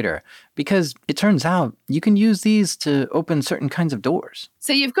computer, because it turns out you can use these to open certain kinds of doors.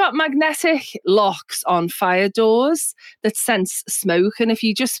 So you've got magnetic locks on fire doors that sense smoke, and if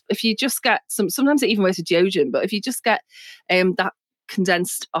you just get sometimes it even works with deodorant, but if you just get that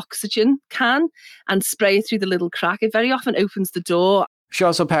condensed oxygen can and spray it through the little crack, it very often opens the door. She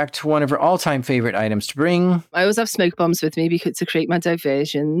also packed one of her all-time favorite items to bring. I always have smoke bombs with me because to create my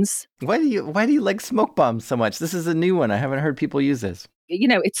diversions. Why do you like smoke bombs so much? This is a new one. I haven't heard people use this.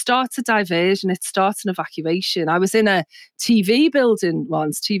 It starts a diversion. It starts an evacuation. I was in a TV building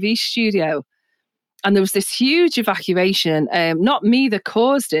once, TV studio, and there was this huge evacuation. Not me that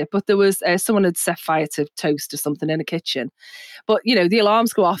caused it, but there was someone had set fire to toast or something in a kitchen. But, the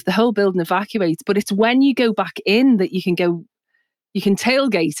alarms go off, the whole building evacuates. But it's when you go back in that you can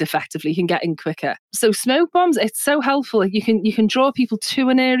tailgate effectively, you can get in quicker. So smoke bombs, it's so helpful. You can draw people to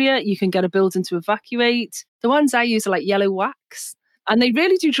an area, you can get a building to evacuate. The ones I use are like yellow wax, and they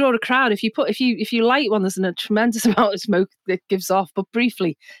really do draw a crowd. If you light one, there's a tremendous amount of smoke that gives off, but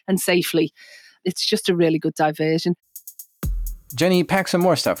briefly and safely. It's just a really good diversion. Jenny packed some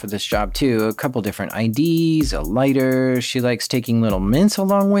more stuff for this job too. A couple different IDs, a lighter. She likes taking little mints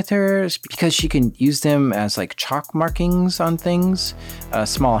along with her because she can use them as like chalk markings on things. A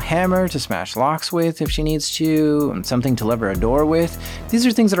small hammer to smash locks with if she needs to, and something to lever a door with. These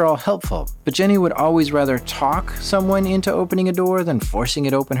are things that are all helpful, but Jenny would always rather talk someone into opening a door than forcing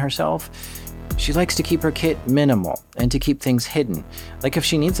it open herself. She likes to keep her kit minimal and to keep things hidden. Like if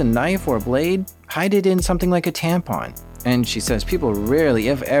she needs a knife or a blade, hide it in something like a tampon. And she says people rarely,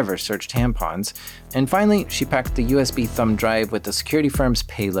 if ever, search tampons. And finally, she packed the USB thumb drive with the security firm's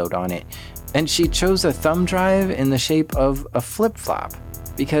payload on it. And she chose a thumb drive in the shape of a flip-flop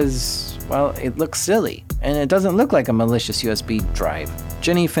because, well, it looks silly. And it doesn't look like a malicious USB drive.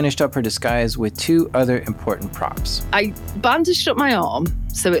 Jenny finished up her disguise with two other important props. I bandaged up my arm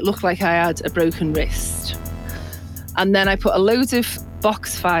so it looked like I had a broken wrist. And then I put a load of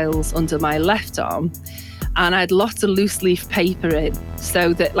box files under my left arm, and I had lots of loose leaf paper in,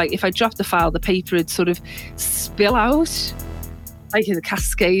 so that like if I dropped the file, the paper would sort of spill out like in a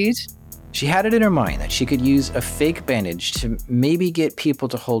cascade. She had it in her mind that she could use a fake bandage to maybe get people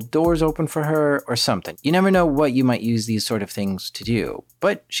to hold doors open for her or something. You never know what you might use these sort of things to do,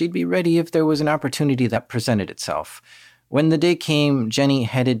 but she'd be ready if there was an opportunity that presented itself. When the day came, Jenny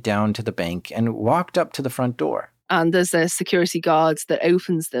headed down to the bank and walked up to the front door. And there's a security guard that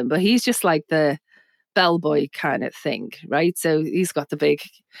opens them, but he's just like the bellboy kind of thing, right? So he's got the big,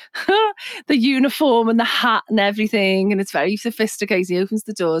 the uniform and the hat and everything, and it's very sophisticated. He opens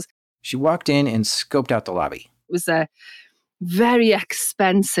the doors. She walked in and scoped out the lobby. It was a very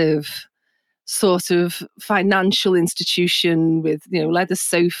expensive sort of financial institution with, leather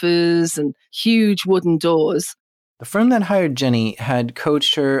sofas and huge wooden doors. The firm that hired Jenny had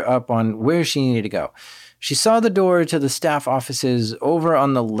coached her up on where she needed to go. She saw the door to the staff offices over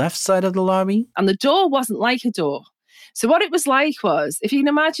on the left side of the lobby. And the door wasn't like a door. So what it was like was, if you can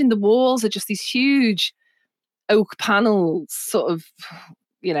imagine, the walls are just these huge oak panels, sort of,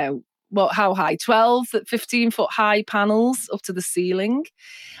 how high? 12, 15 foot high panels up to the ceiling.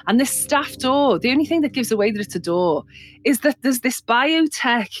 And this staff door, the only thing that gives away that it's a door is that there's this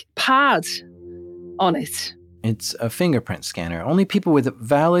biotech pad on it. It's a fingerprint scanner. Only people with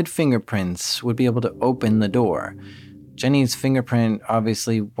valid fingerprints would be able to open the door. Jenny's fingerprint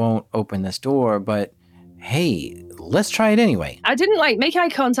obviously won't open this door, but hey, let's try it anyway. I didn't make eye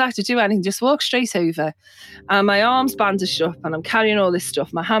contact or do anything, just walk straight over. And my arm's bandaged up and I'm carrying all this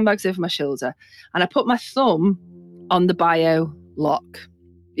stuff. My handbag's over my shoulder. And I put my thumb on the bio lock.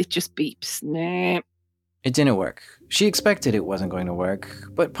 It just beeps. Nah. It didn't work. She expected it wasn't going to work,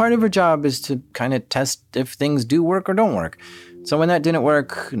 but part of her job is to kind of test if things do work or don't work. So when that didn't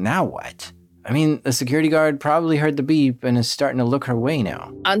work, now what? I mean, the security guard probably heard the beep and is starting to look her way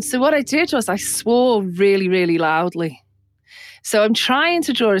now. And so what I did was I swore really, really loudly. So I'm trying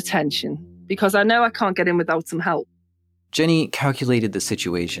to draw attention because I know I can't get in without some help. Jenny calculated the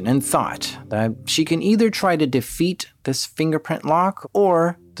situation and thought that she can either try to defeat this fingerprint lock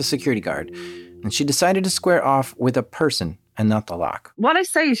or the security guard. And she decided to square off with a person and not the lock. What I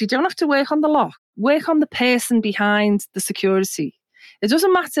say is you don't have to work on the lock. Work on the person behind the security. It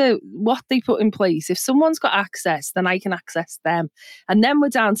doesn't matter what they put in place. If someone's got access, then I can access them. And then we're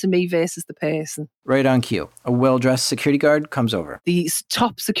down to me versus the person. Right on cue. A well-dressed security guard comes over. The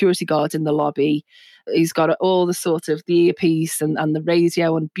top security guard in the lobby. He's got all the sort of the earpiece and the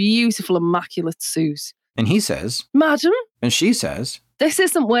radio and beautiful, immaculate suit. And he says, "Madam?" And she says, "This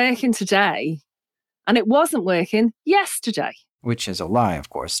isn't working today. And it wasn't working yesterday." Which is a lie, of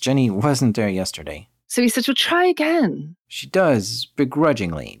course. Jenny wasn't there yesterday. So he said, "Well, try again." She does,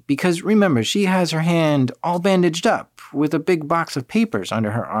 begrudgingly, because remember, she has her hand all bandaged up with a big box of papers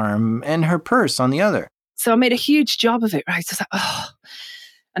under her arm and her purse on the other. So I made a huge job of it, right? So I was like, oh,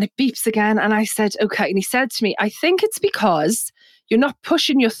 and it beeps again. And I said, okay. And he said to me, "I think it's because you're not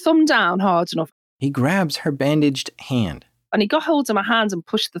pushing your thumb down hard enough." He grabs her bandaged hand. And he got hold of my hand and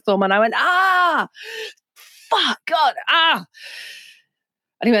pushed the thumb. And I went, fuck, God, And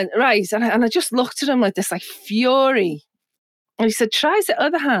he went, right. And I just looked at him like this, like fury. And he said, "Try the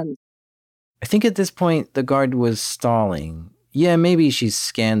other hand." I think at this point, the guard was stalling. Yeah, maybe she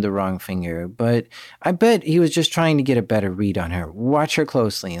scanned the wrong finger, but I bet he was just trying to get a better read on her. Watch her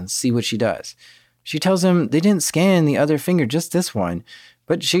closely and see what she does. She tells him they didn't scan the other finger, just this one,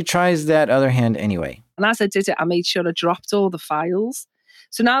 but she tries that other hand anyway. And as I did it, I made sure I dropped all the files.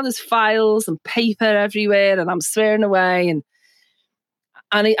 So now there's files and paper everywhere and I'm swearing away. And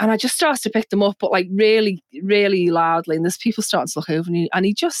I just started to pick them up, but like really, really loudly. And there's people starting to look over me. And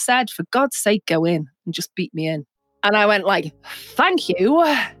he just said, "For God's sake, go in," and just beat me in. And I went like, "Thank you,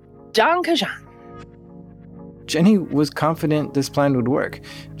 danke schön." Jenny was confident this plan would work.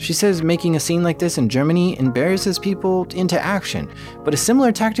 She says making a scene like this in Germany embarrasses people into action, but a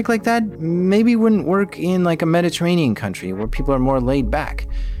similar tactic like that maybe wouldn't work in like a Mediterranean country where people are more laid back.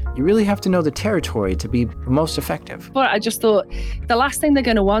 You really have to know the territory to be most effective. But I just thought the last thing they're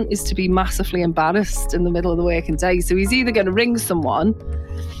going to want is to be massively embarrassed in the middle of the working day. So he's either going to ring someone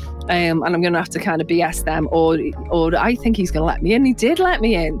and I'm going to have to kind of BS them, or I think he's going to let me in. He did let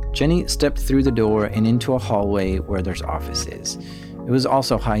me in. Jenny stepped through the door and into a hallway where there's offices. It was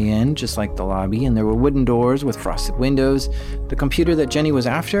also high-end, just like the lobby, and there were wooden doors with frosted windows. The computer that Jenny was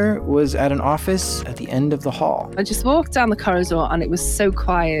after was at an office at the end of the hall. I just walked down the corridor and it was so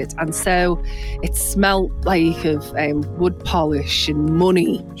quiet, and so it smelled like of wood polish and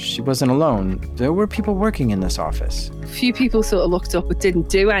money. She wasn't alone. There were people working in this office. A few people sort of looked up but didn't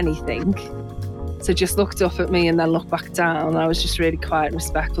do anything. So just looked up at me and then looked back down. I was just really quiet and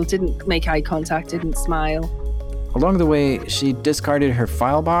respectful, didn't make eye contact, didn't smile. Along the way, she discarded her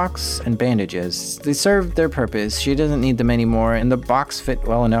file box and bandages. They served their purpose. She doesn't need them anymore, and the box fit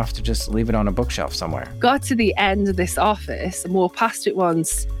well enough to just leave it on a bookshelf somewhere. Got to the end of this office and walked past it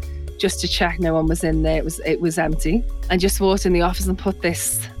once just to check no one was in there. It was empty. And just walked in the office and put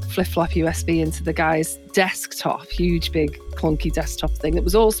this flip-flop USB into the guy's desktop, huge, big, clunky desktop thing that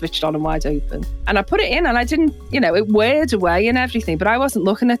was all switched on and wide open. And I put it in and I didn't, it whirred away and everything, but I wasn't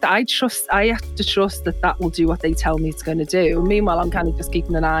looking at that. I have to trust that will do what they tell me it's going to do. And meanwhile, I'm kind of just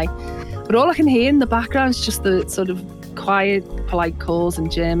keeping an eye. But all I can hear in the background is just the sort of quiet, polite calls in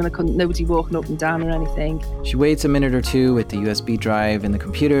German. Nobody walking up and down or anything. She waits a minute or two with the USB drive in the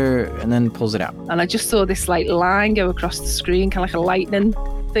computer and then pulls it out. And I just saw this line go across the screen, kind of like a lightning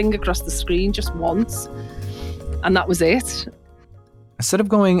thing across the screen just once. And that was it. Instead of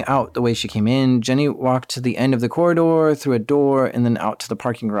going out the way she came in, Jenny walked to the end of the corridor, through a door, and then out to the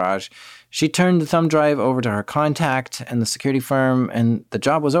parking garage. She turned the thumb drive over to her contact and the security firm, and the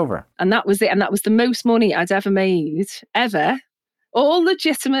job was over. And that was it. And that was the most money I'd ever made, ever. All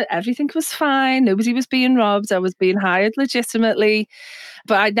legitimate. Everything was fine. Nobody was being robbed. I was being hired legitimately.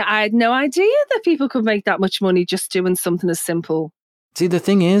 But I had no idea that people could make that much money just doing something as simple. See, the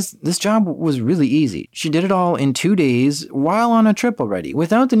thing is, this job was really easy. She did it all in 2 days while on a trip already,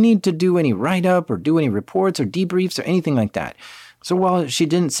 without the need to do any write-up or do any reports or debriefs or anything like that. So while she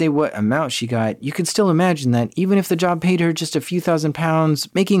didn't say what amount she got, you could still imagine that even if the job paid her just a few £1,000s,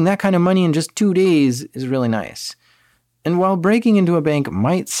 making that kind of money in just 2 days is really nice. And while breaking into a bank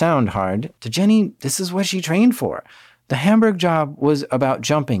might sound hard, to Jenny, this is what she trained for. The Hamburg job was about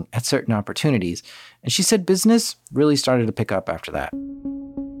jumping at certain opportunities, and she said business really started to pick up after that.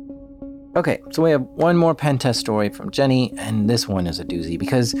 Okay, so we have one more pen test story from Jenny, and this one is a doozy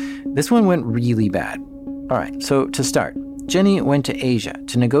because this one went really bad. All right, so to start, Jenny went to Asia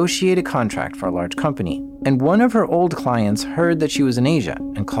to negotiate a contract for a large company, and one of her old clients heard that she was in Asia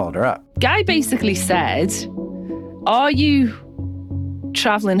and called her up. Guy basically said, "Are you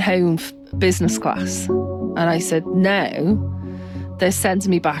traveling home business class?" And I said, "No, they're sending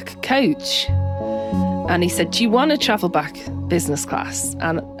me back coach." And he said, "Do you want to travel back business class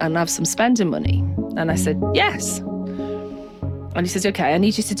and have some spending money?" And I said, "Yes." And he said, "Okay, I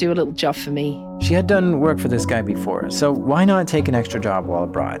need you to do a little job for me." She had done work for this guy before, so why not take an extra job while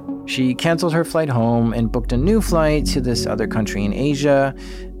abroad? She canceled her flight home and booked a new flight to this other country in Asia.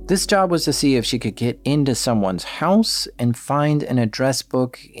 This job was to see if she could get into someone's house and find an address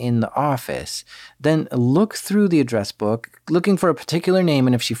book in the office, then look through the address book, looking for a particular name,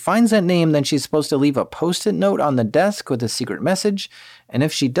 and if she finds that name, then she's supposed to leave a post-it note on the desk with a secret message, and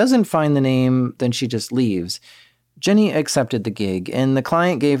if she doesn't find the name, then she just leaves. Jenny accepted the gig, and the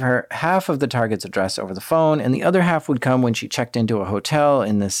client gave her half of the target's address over the phone, and the other half would come when she checked into a hotel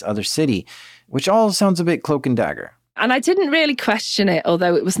in this other city, which all sounds a bit cloak and dagger. And I didn't really question it,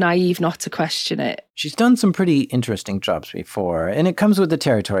 although it was naive not to question it. She's done some pretty interesting jobs before, and it comes with the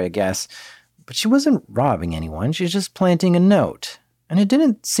territory, I guess. But she wasn't robbing anyone, she's just planting a note. And it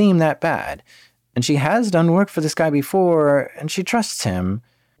didn't seem that bad. And she has done work for this guy before, and she trusts him.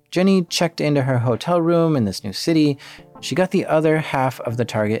 Jenny checked into her hotel room in this new city. She got the other half of the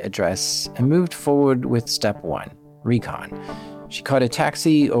target address and moved forward with step 1, recon. She caught a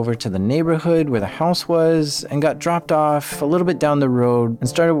taxi over to the neighborhood where the house was and got dropped off a little bit down the road and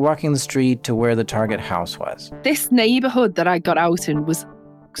started walking the street to where the target house was. This neighborhood that I got out in was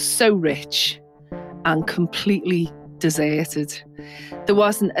so rich and completely deserted. There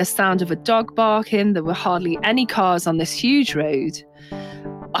wasn't a sound of a dog barking. There were hardly any cars on this huge road.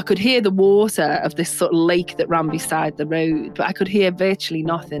 I could hear the water of this sort of lake that ran beside the road, but I could hear virtually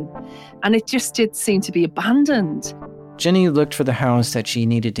nothing. And it just did seem to be abandoned. Jenny looked for the house that she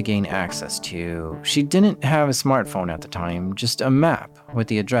needed to gain access to. She didn't have a smartphone at the time, just a map with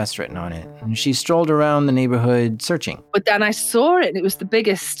the address written on it. And she strolled around the neighborhood searching. But then I saw it, and it was the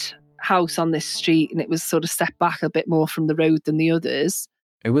biggest house on this street, and it was sort of set back a bit more from the road than the others.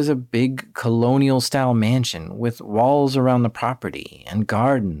 It was a big colonial-style mansion with walls around the property and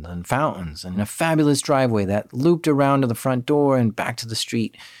gardens and fountains and a fabulous driveway that looped around to the front door and back to the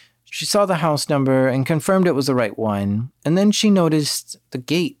street. She saw the house number and confirmed it was the right one, and then she noticed the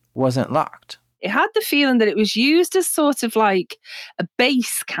gate wasn't locked. It had the feeling that it was used as sort of like a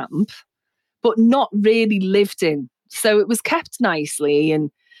base camp, but not really lived in. So it was kept nicely and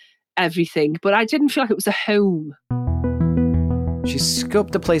everything, but I didn't feel like it was a home. She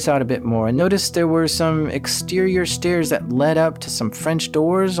scoped the place out a bit more and noticed there were some exterior stairs that led up to some French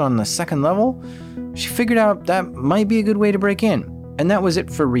doors on the second level. She figured out that might be a good way to break in. And that was it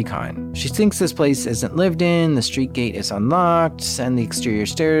for recon. She thinks this place isn't lived in, the street gate is unlocked, and the exterior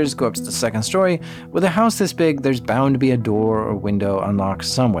stairs go up to the second story. With a house this big, there's bound to be a door or window unlocked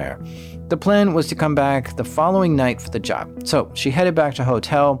somewhere. The plan was to come back the following night for the job. So she headed back to her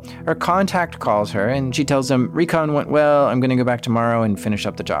hotel. Her contact calls her and she tells him, recon went well, I'm going to go back tomorrow and finish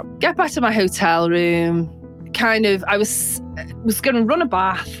up the job. Get back to my hotel room. I was going to run a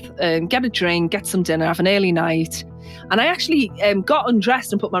bath, get a drink, get some dinner, have an early night. And I actually got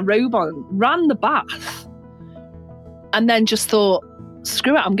undressed and put my robe on, ran the bath, and then just thought,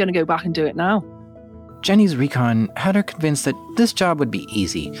 screw it, I'm going to go back and do it now. Jenny's recon had her convinced that this job would be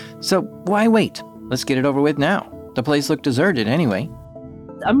easy. So why wait? Let's get it over with now. The place looked deserted anyway.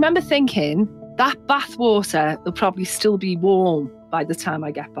 I remember thinking, that bath water will probably still be warm by the time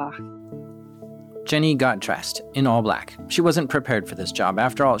I get back. Jenny got dressed in all black. She wasn't prepared for this job.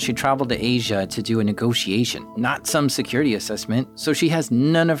 After all, she traveled to Asia to do a negotiation, not some security assessment, so she has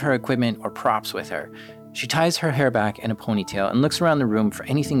none of her equipment or props with her. She ties her hair back in a ponytail and looks around the room for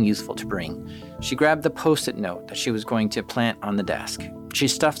anything useful to bring. She grabbed the post-it note that she was going to plant on the desk. She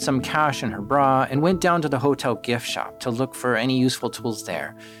stuffed some cash in her bra and went down to the hotel gift shop to look for any useful tools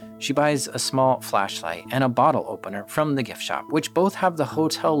there. She buys a small flashlight and a bottle opener from the gift shop, which both have the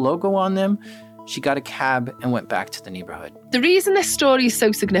hotel logo on them. She got a cab and went back to the neighborhood. The reason this story is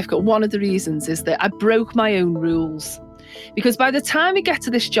so significant, one of the reasons, is that I broke my own rules. Because by the time we get to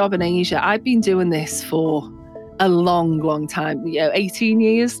this job in Asia, I've been doing this for a long, long time, 18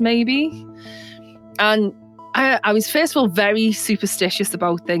 years maybe. And I was, first of all, very superstitious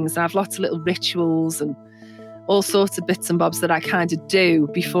about things. I have lots of little rituals and all sorts of bits and bobs that I kind of do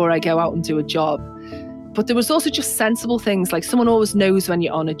before I go out and do a job. But there was also just sensible things, like someone always knows when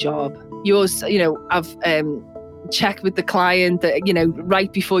you're on a job. You always, I've checked with the client that,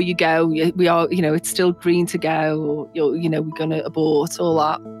 right before you go, we are, it's still green to go, or, we're going to abort, all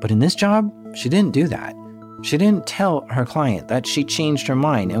that. But in this job, she didn't do that. She didn't tell her client that she changed her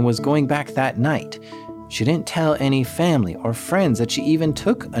mind and was going back that night. She didn't tell any family or friends that she even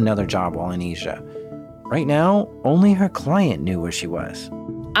took another job while in Asia. Right now, only her client knew where she was.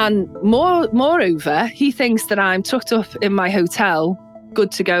 And moreover, he thinks that I'm tucked up in my hotel,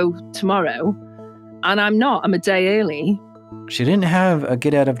 good to go tomorrow. And I'm not. I'm a day early. She didn't have a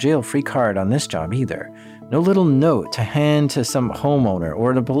get-out-of-jail-free card on this job either. No little note to hand to some homeowner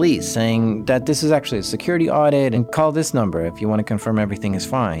or the police saying that this is actually a security audit and call this number if you want to confirm everything is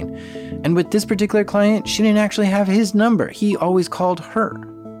fine. And with this particular client, she didn't actually have his number. He always called her.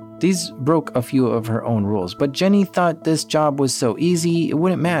 These broke a few of her own rules, but Jenny thought this job was so easy it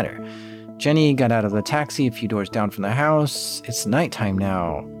wouldn't matter. Jenny got out of the taxi a few doors down from the house. It's nighttime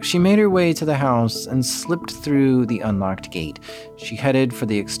now. She made her way to the house and slipped through the unlocked gate. She headed for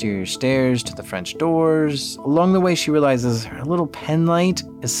the exterior stairs to the French doors. Along the way, she realizes her little pen light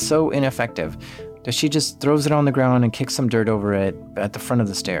is so ineffective that she just throws it on the ground and kicks some dirt over it at the front of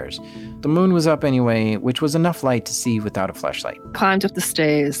the stairs. The moon was up anyway, which was enough light to see without a flashlight. Climbed up the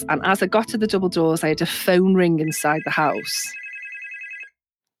stairs, and as I got to the double doors, I had a phone ring inside the house.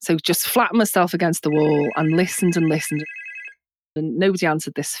 So just flattened myself against the wall and listened, and nobody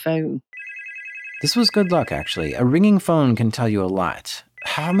answered this phone. This was good luck, actually. A ringing phone can tell you a lot.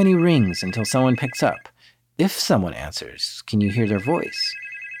 How many rings until someone picks up? If someone answers, can you hear their voice?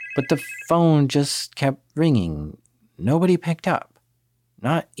 But the phone just kept ringing. Nobody picked up.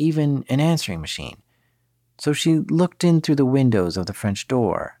 Not even an answering machine. So she looked in through the windows of the French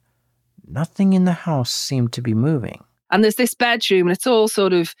door. Nothing in the house seemed to be moving. And there's this bedroom, and it's all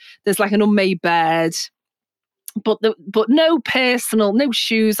there's like an unmade bed, but no personal, no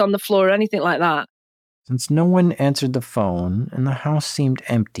shoes on the floor or anything like that. Since no one answered the phone and the house seemed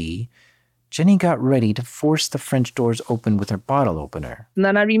empty, Jenny got ready to force the French doors open with her bottle opener. And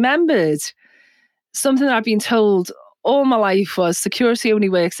then I remembered something that I've been told all my life was security only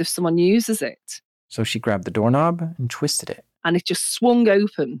works if someone uses it. So she grabbed the doorknob and twisted it. And it just swung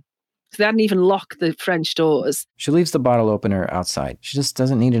open. So they hadn't even locked the French doors. She leaves the bottle opener outside. She just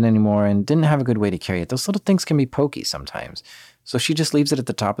doesn't need it anymore and didn't have a good way to carry it. Those little things can be pokey sometimes. So she just leaves it at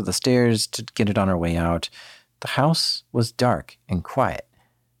the top of the stairs to get it on her way out. The house was dark and quiet.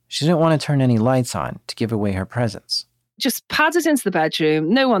 She didn't want to turn any lights on to give away her presence. Just padded into the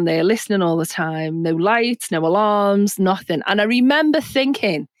bedroom, no one there, listening all the time, no lights, no alarms, nothing. And I remember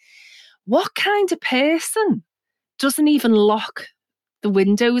thinking, what kind of person doesn't even lock the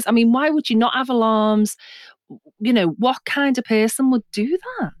windows? I mean, why would you not have alarms? What kind of person would do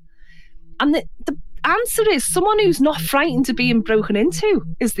that? And the answer is someone who's not frightened of being broken into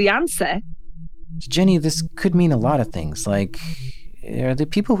is the answer. To Jenny, this could mean a lot of things, like, are the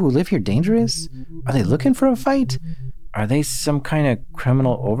people who live here dangerous? Are they looking for a fight? Are they some kind of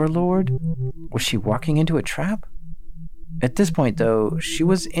criminal overlord? Was she walking into a trap? At this point, though, she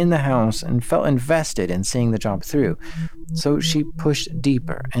was in the house and felt invested in seeing the job through, so she pushed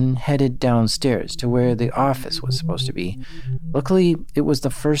deeper and headed downstairs to where the office was supposed to be. Luckily, it was the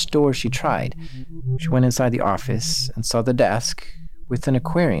first door she tried. She went inside the office and saw the desk with an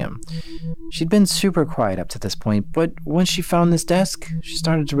aquarium. She'd been super quiet up to this point, but once she found this desk, she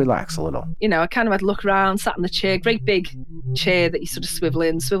started to relax a little. You know, I kind of had a look around, sat in the chair, great big chair that you sort of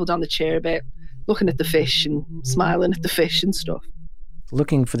swivel down the chair a bit, looking at the fish and smiling at the fish and stuff.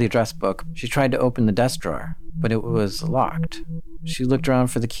 Looking for the address book, she tried to open the desk drawer, but it was locked. She looked around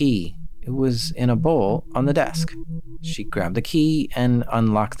for the key. It was in a bowl on the desk. She grabbed the key and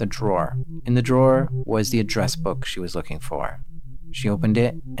unlocked the drawer. In the drawer was the address book she was looking for. She opened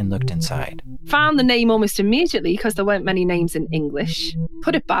it and looked inside. Found the name almost immediately because there weren't many names in English.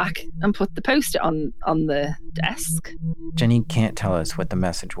 Put it back and put the post-it on the desk. Jenny can't tell us what the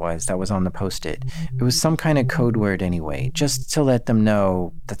message was that was on the post-it. It was some kind of code word anyway, just to let them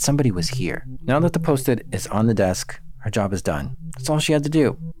know that somebody was here. Now that the post-it is on the desk, her job is done. That's all she had to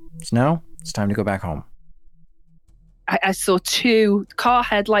do. So now it's time to go back home. I saw 2 car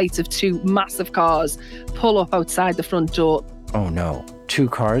headlights of 2 massive cars pull up outside the front door. Oh no, 2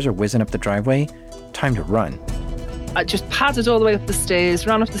 cars are whizzing up the driveway. Time to run. I just padded all the way up the stairs,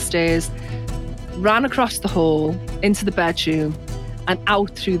 ran up the stairs, ran across the hall, into the bedroom, and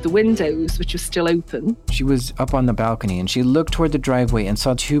out through the windows, which were still open. She was up on the balcony and she looked toward the driveway and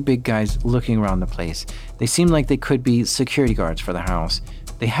saw 2 big guys looking around the place. They seemed like they could be security guards for the house.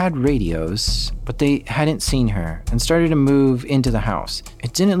 They had radios, but they hadn't seen her and started to move into the house.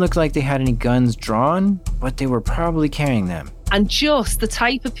 It didn't look like they had any guns drawn, but they were probably carrying them. And just the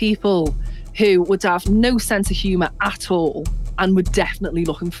type of people who would have no sense of humour at all and were definitely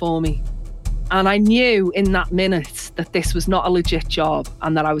looking for me. And I knew in that minute that this was not a legit job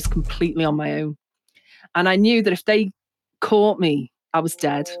and that I was completely on my own. And I knew that if they caught me, I was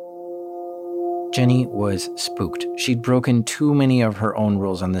dead. Jenny was spooked. She'd broken too many of her own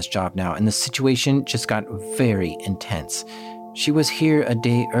rules on this job now, and the situation just got very intense. She was here a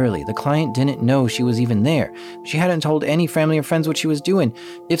day early. The client didn't know she was even there. She hadn't told any family or friends what she was doing.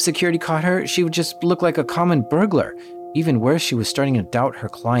 If security caught her, she would just look like a common burglar. Even worse, she was starting to doubt her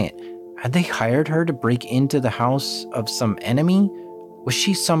client. Had they hired her to break into the house of some enemy? Was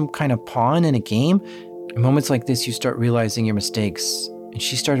she some kind of pawn in a game? In moments like this, you start realizing your mistakes, and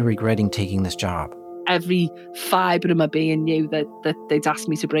she started regretting taking this job. Every fibre of my being knew that they'd asked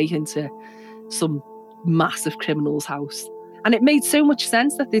me to break into some massive criminal's house. And it made so much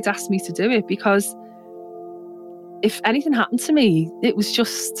sense that they'd asked me to do it, because if anything happened to me, it was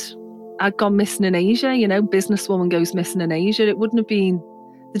just, I'd gone missing in Asia, you know, businesswoman goes missing in Asia. It wouldn't have been,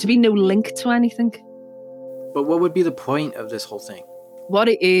 there'd be no link to anything. But what would be the point of this whole thing? What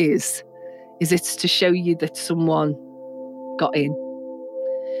it is it's to show you that someone got in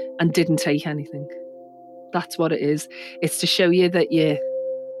and didn't take anything. That's what it is. It's to show you that you're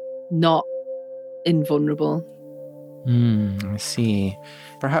not invulnerable. I see.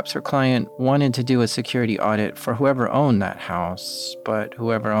 Perhaps her client wanted to do a security audit for whoever owned that house, but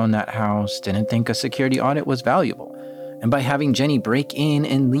whoever owned that house didn't think a security audit was valuable. And by having Jenny break in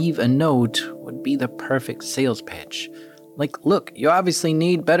and leave a note would be the perfect sales pitch. Like, look, you obviously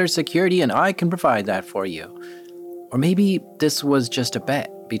need better security and I can provide that for you. Or maybe this was just a bet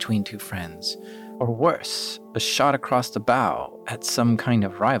between 2 friends. Or worse, a shot across the bow at some kind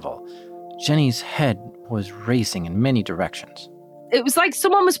of rival. Jenny's head was racing in many directions. It was like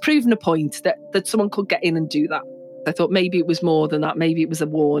someone was proving a point that someone could get in and do that. I thought maybe it was more than that. Maybe it was a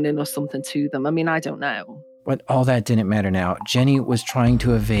warning or something to them. I mean, I don't know. But all that didn't matter now. Jenny was trying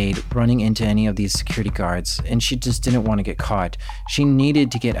to evade running into any of these security guards, and she just didn't want to get caught. She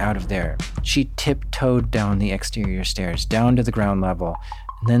needed to get out of there. She tiptoed down the exterior stairs, down to the ground level,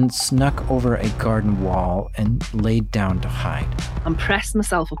 then snuck over a garden wall and laid down to hide. And pressed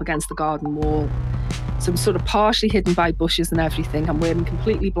myself up against the garden wall. So I'm sort of partially hidden by bushes and everything. I'm wearing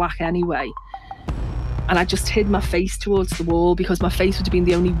completely black anyway. And I just hid my face towards the wall because my face would have been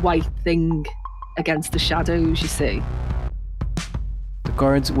the only white thing against the shadows, you see. The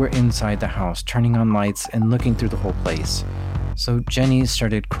guards were inside the house, turning on lights and looking through the whole place. So Jenny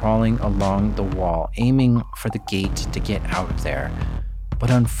started crawling along the wall, aiming for the gate to get out of there. But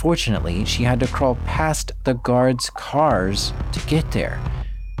unfortunately, she had to crawl past the guards' cars to get there.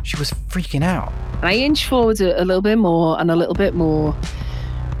 She was freaking out. And I inched forward a little bit more and a little bit more.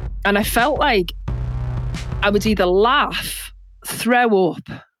 And I felt like I would either laugh, throw up,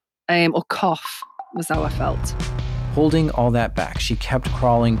 or cough was how I felt. Holding all that back, she kept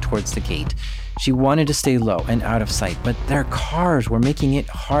crawling towards the gate. She wanted to stay low and out of sight, but their cars were making it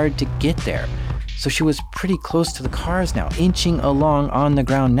hard to get there. So she was pretty close to the cars now, inching along on the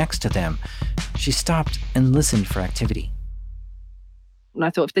ground next to them. She stopped and listened for activity. And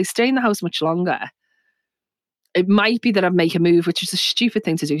I thought, if they stay in the house much longer, it might be that I'd make a move, which is a stupid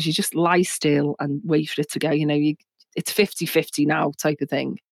thing to do, because you just lie still and wait for it to go. It's 50-50 now type of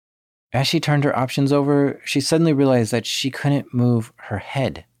thing. As she turned her options over, she suddenly realized that she couldn't move her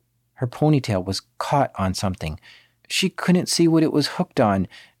head. Her ponytail was caught on something. She couldn't see what it was hooked on.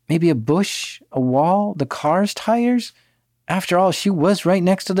 Maybe a bush, a wall, the car's tires? After all, she was right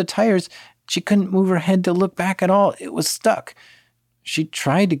next to the tires. She couldn't move her head to look back at all. It was stuck. She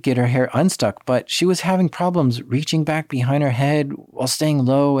tried to get her hair unstuck, but she was having problems reaching back behind her head while staying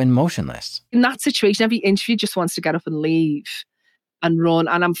low and motionless. In that situation, every inch of you just wants to get up and leave and run.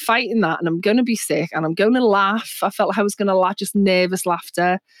 And I'm fighting that, and I'm going to be sick, and I'm going to laugh. I felt like I was going to laugh, just nervous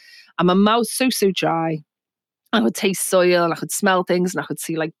laughter. And my mouth's so dry. I could taste soil, and I could smell things, and I could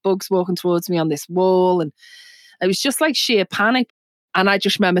see like bugs walking towards me on this wall. And it was just like sheer panic. And I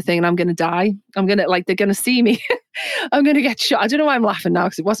just remember thinking, I'm going to die. They're going to see me. I'm going to get shot. I don't know why I'm laughing now,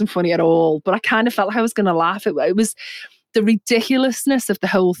 because it wasn't funny at all. But I kind of felt like I was going to laugh. It was the ridiculousness of the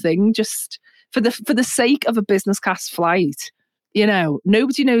whole thing, just for the sake of a business class flight.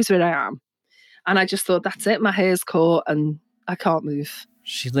 Nobody knows where I am. And I just thought, that's it. My hair's caught and I can't move.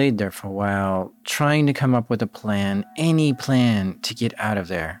 She laid there for a while, trying to come up with a plan, any plan to get out of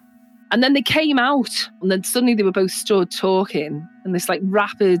there. And then they came out, and then suddenly they were both stood talking in this like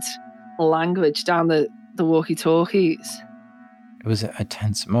rapid language down the walkie-talkies. It was a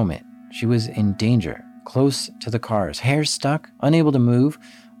tense moment. She was in danger, close to the cars, hair stuck, unable to move,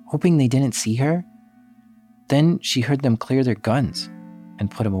 hoping they didn't see her. Then she heard them clear their guns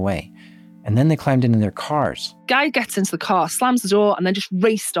and put them away. And then they climbed into their cars. Guy gets into the car, slams the door, and then just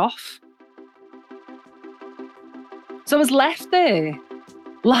raced off. So I was left there,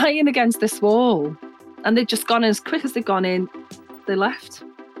 lying against this wall. And they'd just gone in as quick as they'd gone in, they left.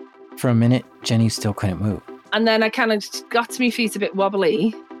 For a minute, Jenny still couldn't move. And then I kind of got to my feet a bit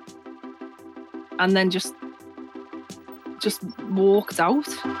wobbly. And then just walked out.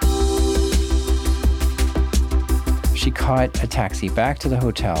 She caught a taxi back to the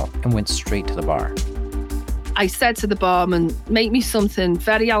hotel and went straight to the bar. I said to the barman, make me something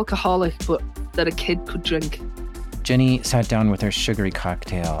very alcoholic, but that a kid could drink. Jenny sat down with her sugary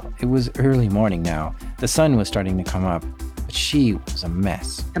cocktail. It was early morning now. The sun was starting to come up, but she was a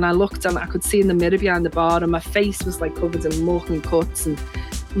mess. And I looked and I could see in the mirror behind the bar, and my face was like covered in muck and cuts and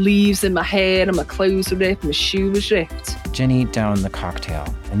leaves in my hair, and my clothes were ripped and my shoe was ripped. Jenny downed the cocktail,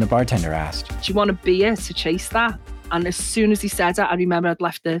 and the bartender asked, do you want a beer to chase that? And as soon as he said that, I remember I'd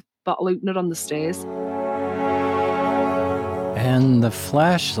left the bottle opener on the stairs. And the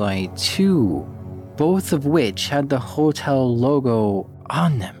flashlight, too, both of which had the hotel logo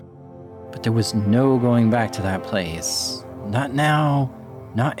on them. But there was no going back to that place. Not now,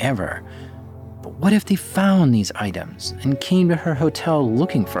 not ever. But what if they found these items and came to her hotel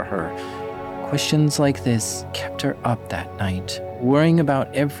looking for her? Questions like this kept her up that night, worrying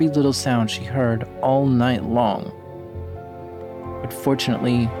about every little sound she heard all night long. But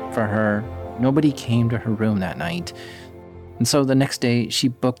fortunately for her, nobody came to her room that night. And so the next day, she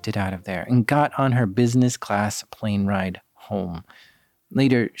booked it out of there and got on her business class plane ride home.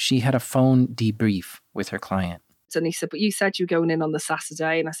 Later, she had a phone debrief with her client. And he said, but you said you were going in on the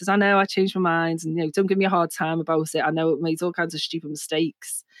Saturday. And I said, I know, I changed my mind. And, don't give me a hard time about it. I know it made all kinds of stupid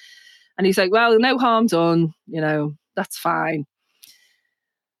mistakes. And he's like, well, no harm done. That's fine.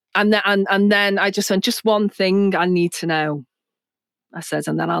 And then I just went, just one thing I need to know. I said,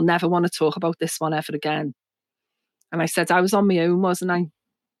 and then I'll never want to talk about this one ever again. And I said, I was on my own, wasn't I?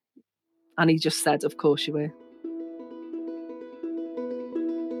 And he just said, of course you were.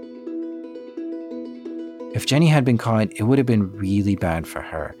 If Jenny had been caught, it would have been really bad for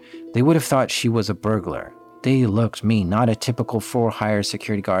her. They would have thought she was a burglar. They looked mean, not a typical for-hire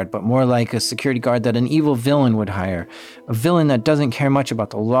security guard, but more like a security guard that an evil villain would hire. A villain that doesn't care much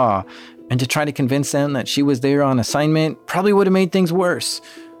about the law. And to try to convince them that she was there on assignment probably would have made things worse.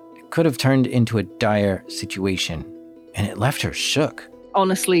 It could have turned into a dire situation. And it left her shook.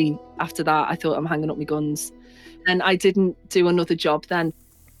 Honestly, after that, I thought I'm hanging up my guns. And I didn't do another job then.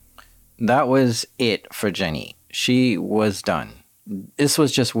 That was it for Jenny. She was done. This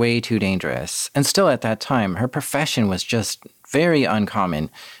was just way too dangerous. And still at that time, her profession was just very uncommon.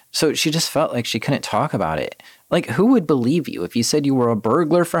 So she just felt like she couldn't talk about it. Like, who would believe you if you said you were a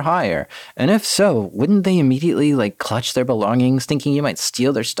burglar for hire? And if so, wouldn't they immediately, clutch their belongings, thinking you might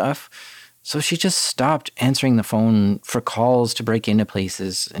steal their stuff? So she just stopped answering the phone for calls to break into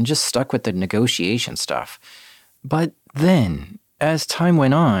places and just stuck with the negotiation stuff. But then, as time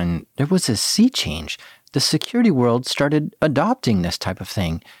went on, there was a sea change. The security world started adopting this type of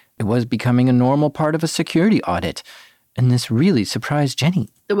thing. It was becoming a normal part of a security audit. And this really surprised Jenny.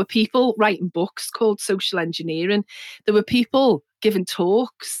 There were people writing books called social engineering. There were people giving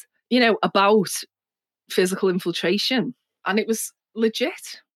talks, about physical infiltration. And it was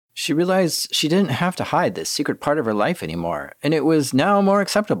legit. She realized she didn't have to hide this secret part of her life anymore, and it was now more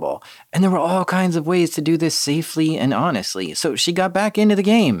acceptable. And there were all kinds of ways to do this safely and honestly, so she got back into the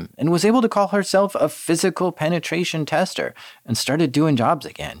game and was able to call herself a physical penetration tester and started doing jobs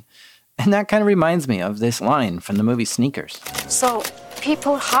again. And that kind of reminds me of this line from the movie Sneakers. So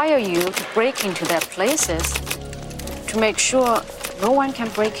people hire you to break into their places to make sure no one can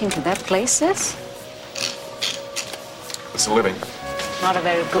break into their places? It's a living. Not a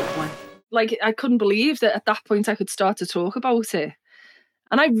very good one. I couldn't believe that at that point I could start to talk about it.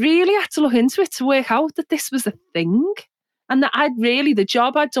 And I really had to look into it to work out that this was a thing. And that the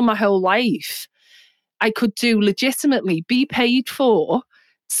job I'd done my whole life, I could do legitimately, be paid for,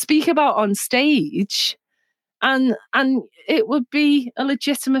 speak about on stage, and it would be a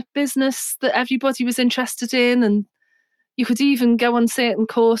legitimate business that everybody was interested in, and you could even go on certain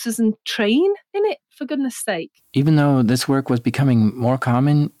courses and train in it, for goodness sake. Even though this work was becoming more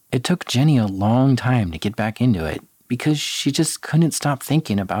common, it took Jenny a long time to get back into it because she just couldn't stop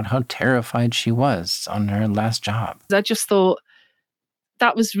thinking about how terrified she was on her last job. I just thought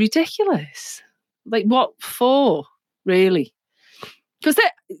that was ridiculous. What for, really? Because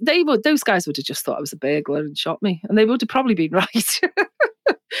those guys would have just thought I was a burglar and shot me, and they would have probably been right.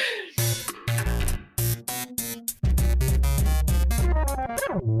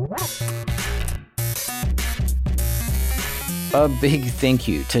 A big thank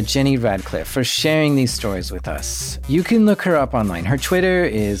you to Jenny Radcliffe for sharing these stories with us. You can look her up online. Her Twitter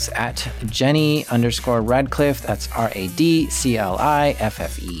is at Jenny_Radcliffe. That's RADCLIFFE.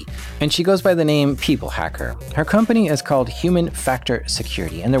 And she goes by the name People Hacker. Her company is called Human Factor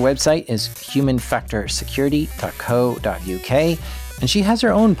Security, and their website is humanfactorsecurity.co.uk. And she has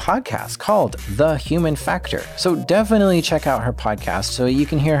her own podcast called The Human Factor. So definitely check out her podcast so you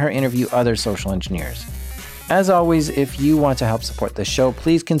can hear her interview other social engineers. As always, if you want to help support the show,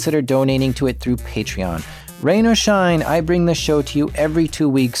 please consider donating to it through Patreon. Rain or shine, I bring the show to you every 2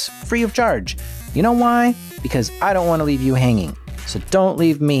 weeks, free of charge. You know why? Because I don't want to leave you hanging. So don't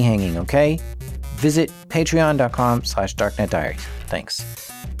leave me hanging, okay? Visit patreon.com/darknetdiaries. Thanks.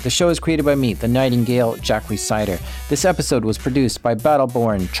 The show is created by me, the Nightingale, Jack Rhysider. This episode was produced by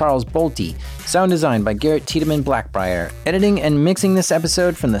Battleborn, Charles Bolte. Sound design by Garrett Tiedemann Blackbriar. Editing and mixing this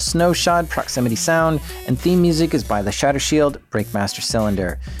episode from the Snowshod Proximity Sound. And theme music is by the Shatter Shield, Breakmaster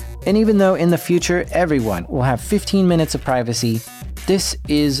Cylinder. And even though in the future everyone will have 15 minutes of privacy, this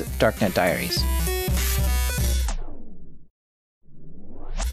is Darknet Diaries.